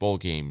championships, bowl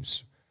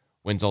games,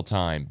 wins all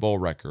time, bowl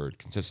record,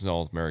 consistent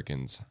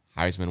All-Americans,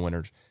 Heisman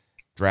winners,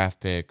 draft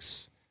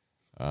picks,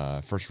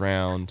 first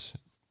round,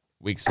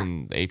 weeks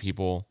in the AP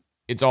Bowl.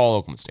 It's all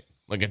Oklahoma State.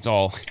 Like it's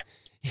all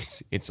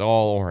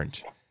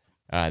orange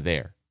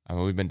there. I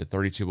mean, we've been to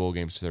 32 bowl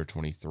games to their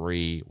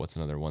 23. What's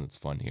another one that's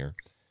fun here?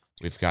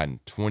 We've gotten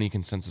 20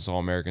 consensus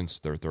All-Americans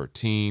to their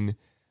 13.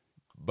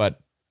 But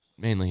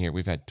mainly here,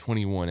 we've had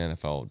 21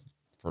 NFL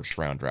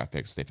first-round draft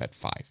picks. They've had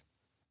 5.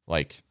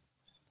 Like,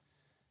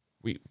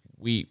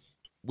 we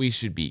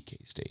should beat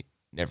K-State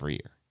every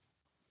year.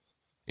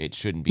 It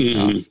shouldn't be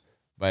tough.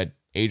 But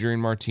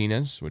Adrian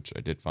Martinez, which I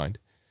did find,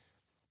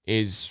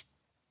 is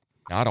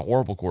not a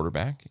horrible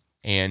quarterback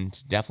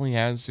and definitely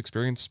has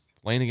experience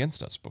playing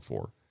against us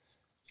before.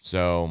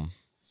 So,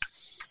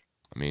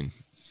 I mean,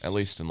 at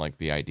least in like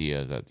the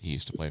idea that he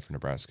used to play for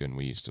Nebraska and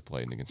we used to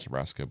play against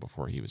Nebraska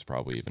before he was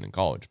probably even in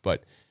college.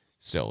 But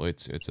still,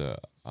 it's a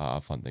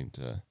fun thing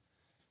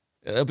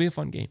it'll be a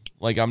fun game.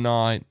 Like I'm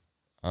not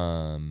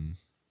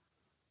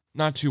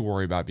too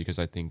worried about it because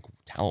I think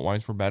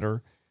talent-wise we're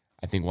better.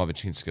 I think we'll have a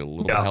chance to get a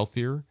little bit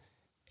healthier.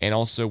 And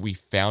also we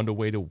found a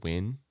way to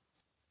win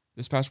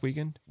this past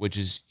weekend, which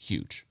is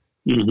huge.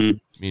 I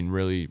mean,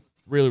 really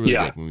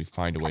good when we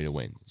find a way to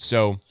win.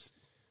 So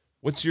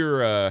what's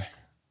your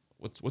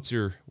what's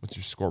your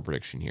score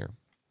prediction here?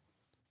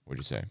 What'd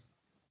you say?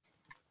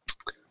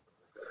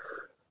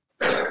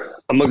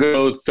 I'm going to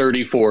go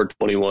 34-21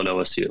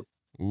 OSU.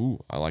 Ooh,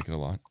 I like it a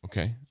lot.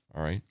 Okay.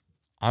 All right.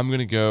 I'm going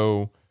to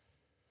go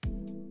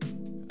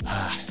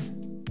I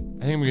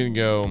think I'm going to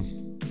go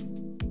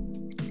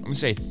I'm going to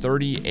say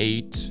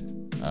 38-28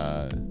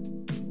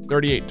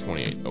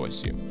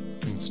 OSU. I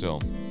think it's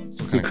still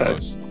kind of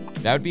close.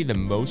 That would be the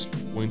most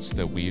points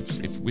that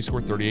if we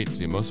scored 38, it'd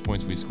be the most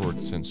points we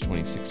scored since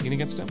 2016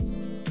 against them.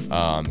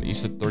 You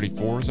said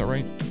 34, is that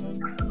right?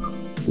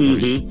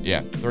 30,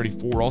 yeah,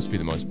 34 also be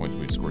the most points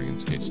we've scored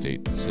against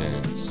K-State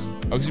since...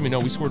 Oh, excuse me, no,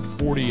 we scored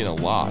 40 in a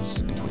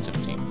loss in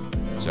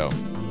 2017. So,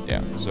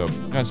 yeah, so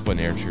kind of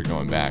splitting hairs here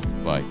going back,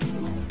 but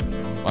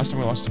last time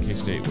we lost to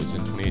K-State was in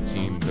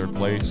 2018, 3rd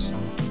place,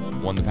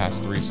 won the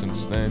past 3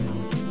 since then.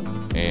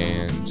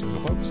 And go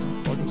Bugs.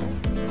 That's all I can say.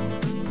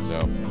 So,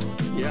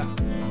 yeah.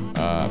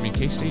 I mean,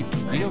 K-State,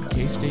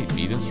 K-State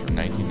beat us from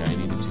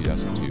 1990 to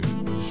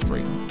 2002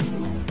 straight.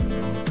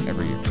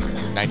 Every year.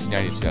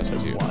 1990 to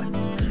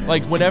 2002.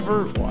 Like,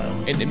 whenever,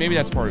 and maybe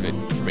that's part of it,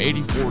 from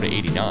 84 to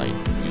 89, we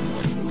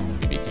won.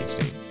 We beat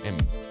K-State.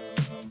 And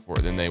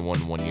then they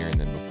won 1 year, and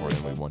then before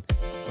then we won.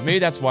 But maybe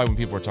that's why when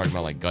people are talking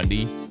about, like,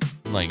 Gundy,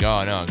 I'm like,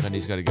 oh, no,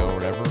 Gundy's got to go or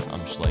whatever,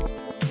 I'm just like,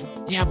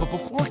 yeah, but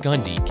before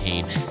Gundy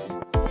came,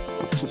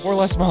 before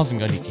Les Miles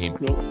and Gundy came,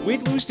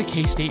 we'd lose to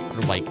K-State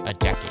for, like, a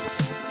decade.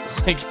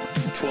 Like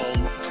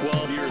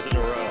 12 years in a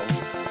row.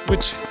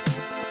 Which,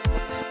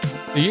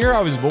 the year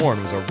I was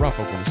born was a rough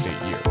Oklahoma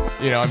State year.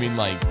 You know, I mean,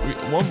 like,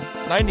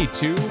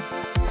 92,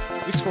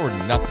 we scored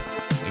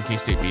nothing, and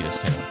K-State beat us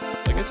 10.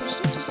 Like, it's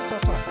just a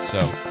tough time.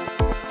 So,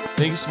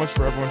 thank you so much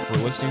for everyone for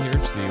listening here to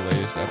the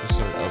latest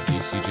episode of the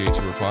CJA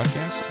Tour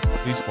podcast.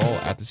 Please follow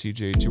at the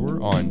CJA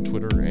Tour on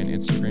Twitter and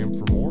Instagram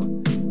for more.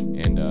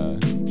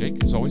 And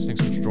Jake, as always,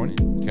 thanks so much for joining.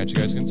 We'll catch you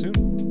guys again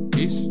soon.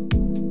 Peace.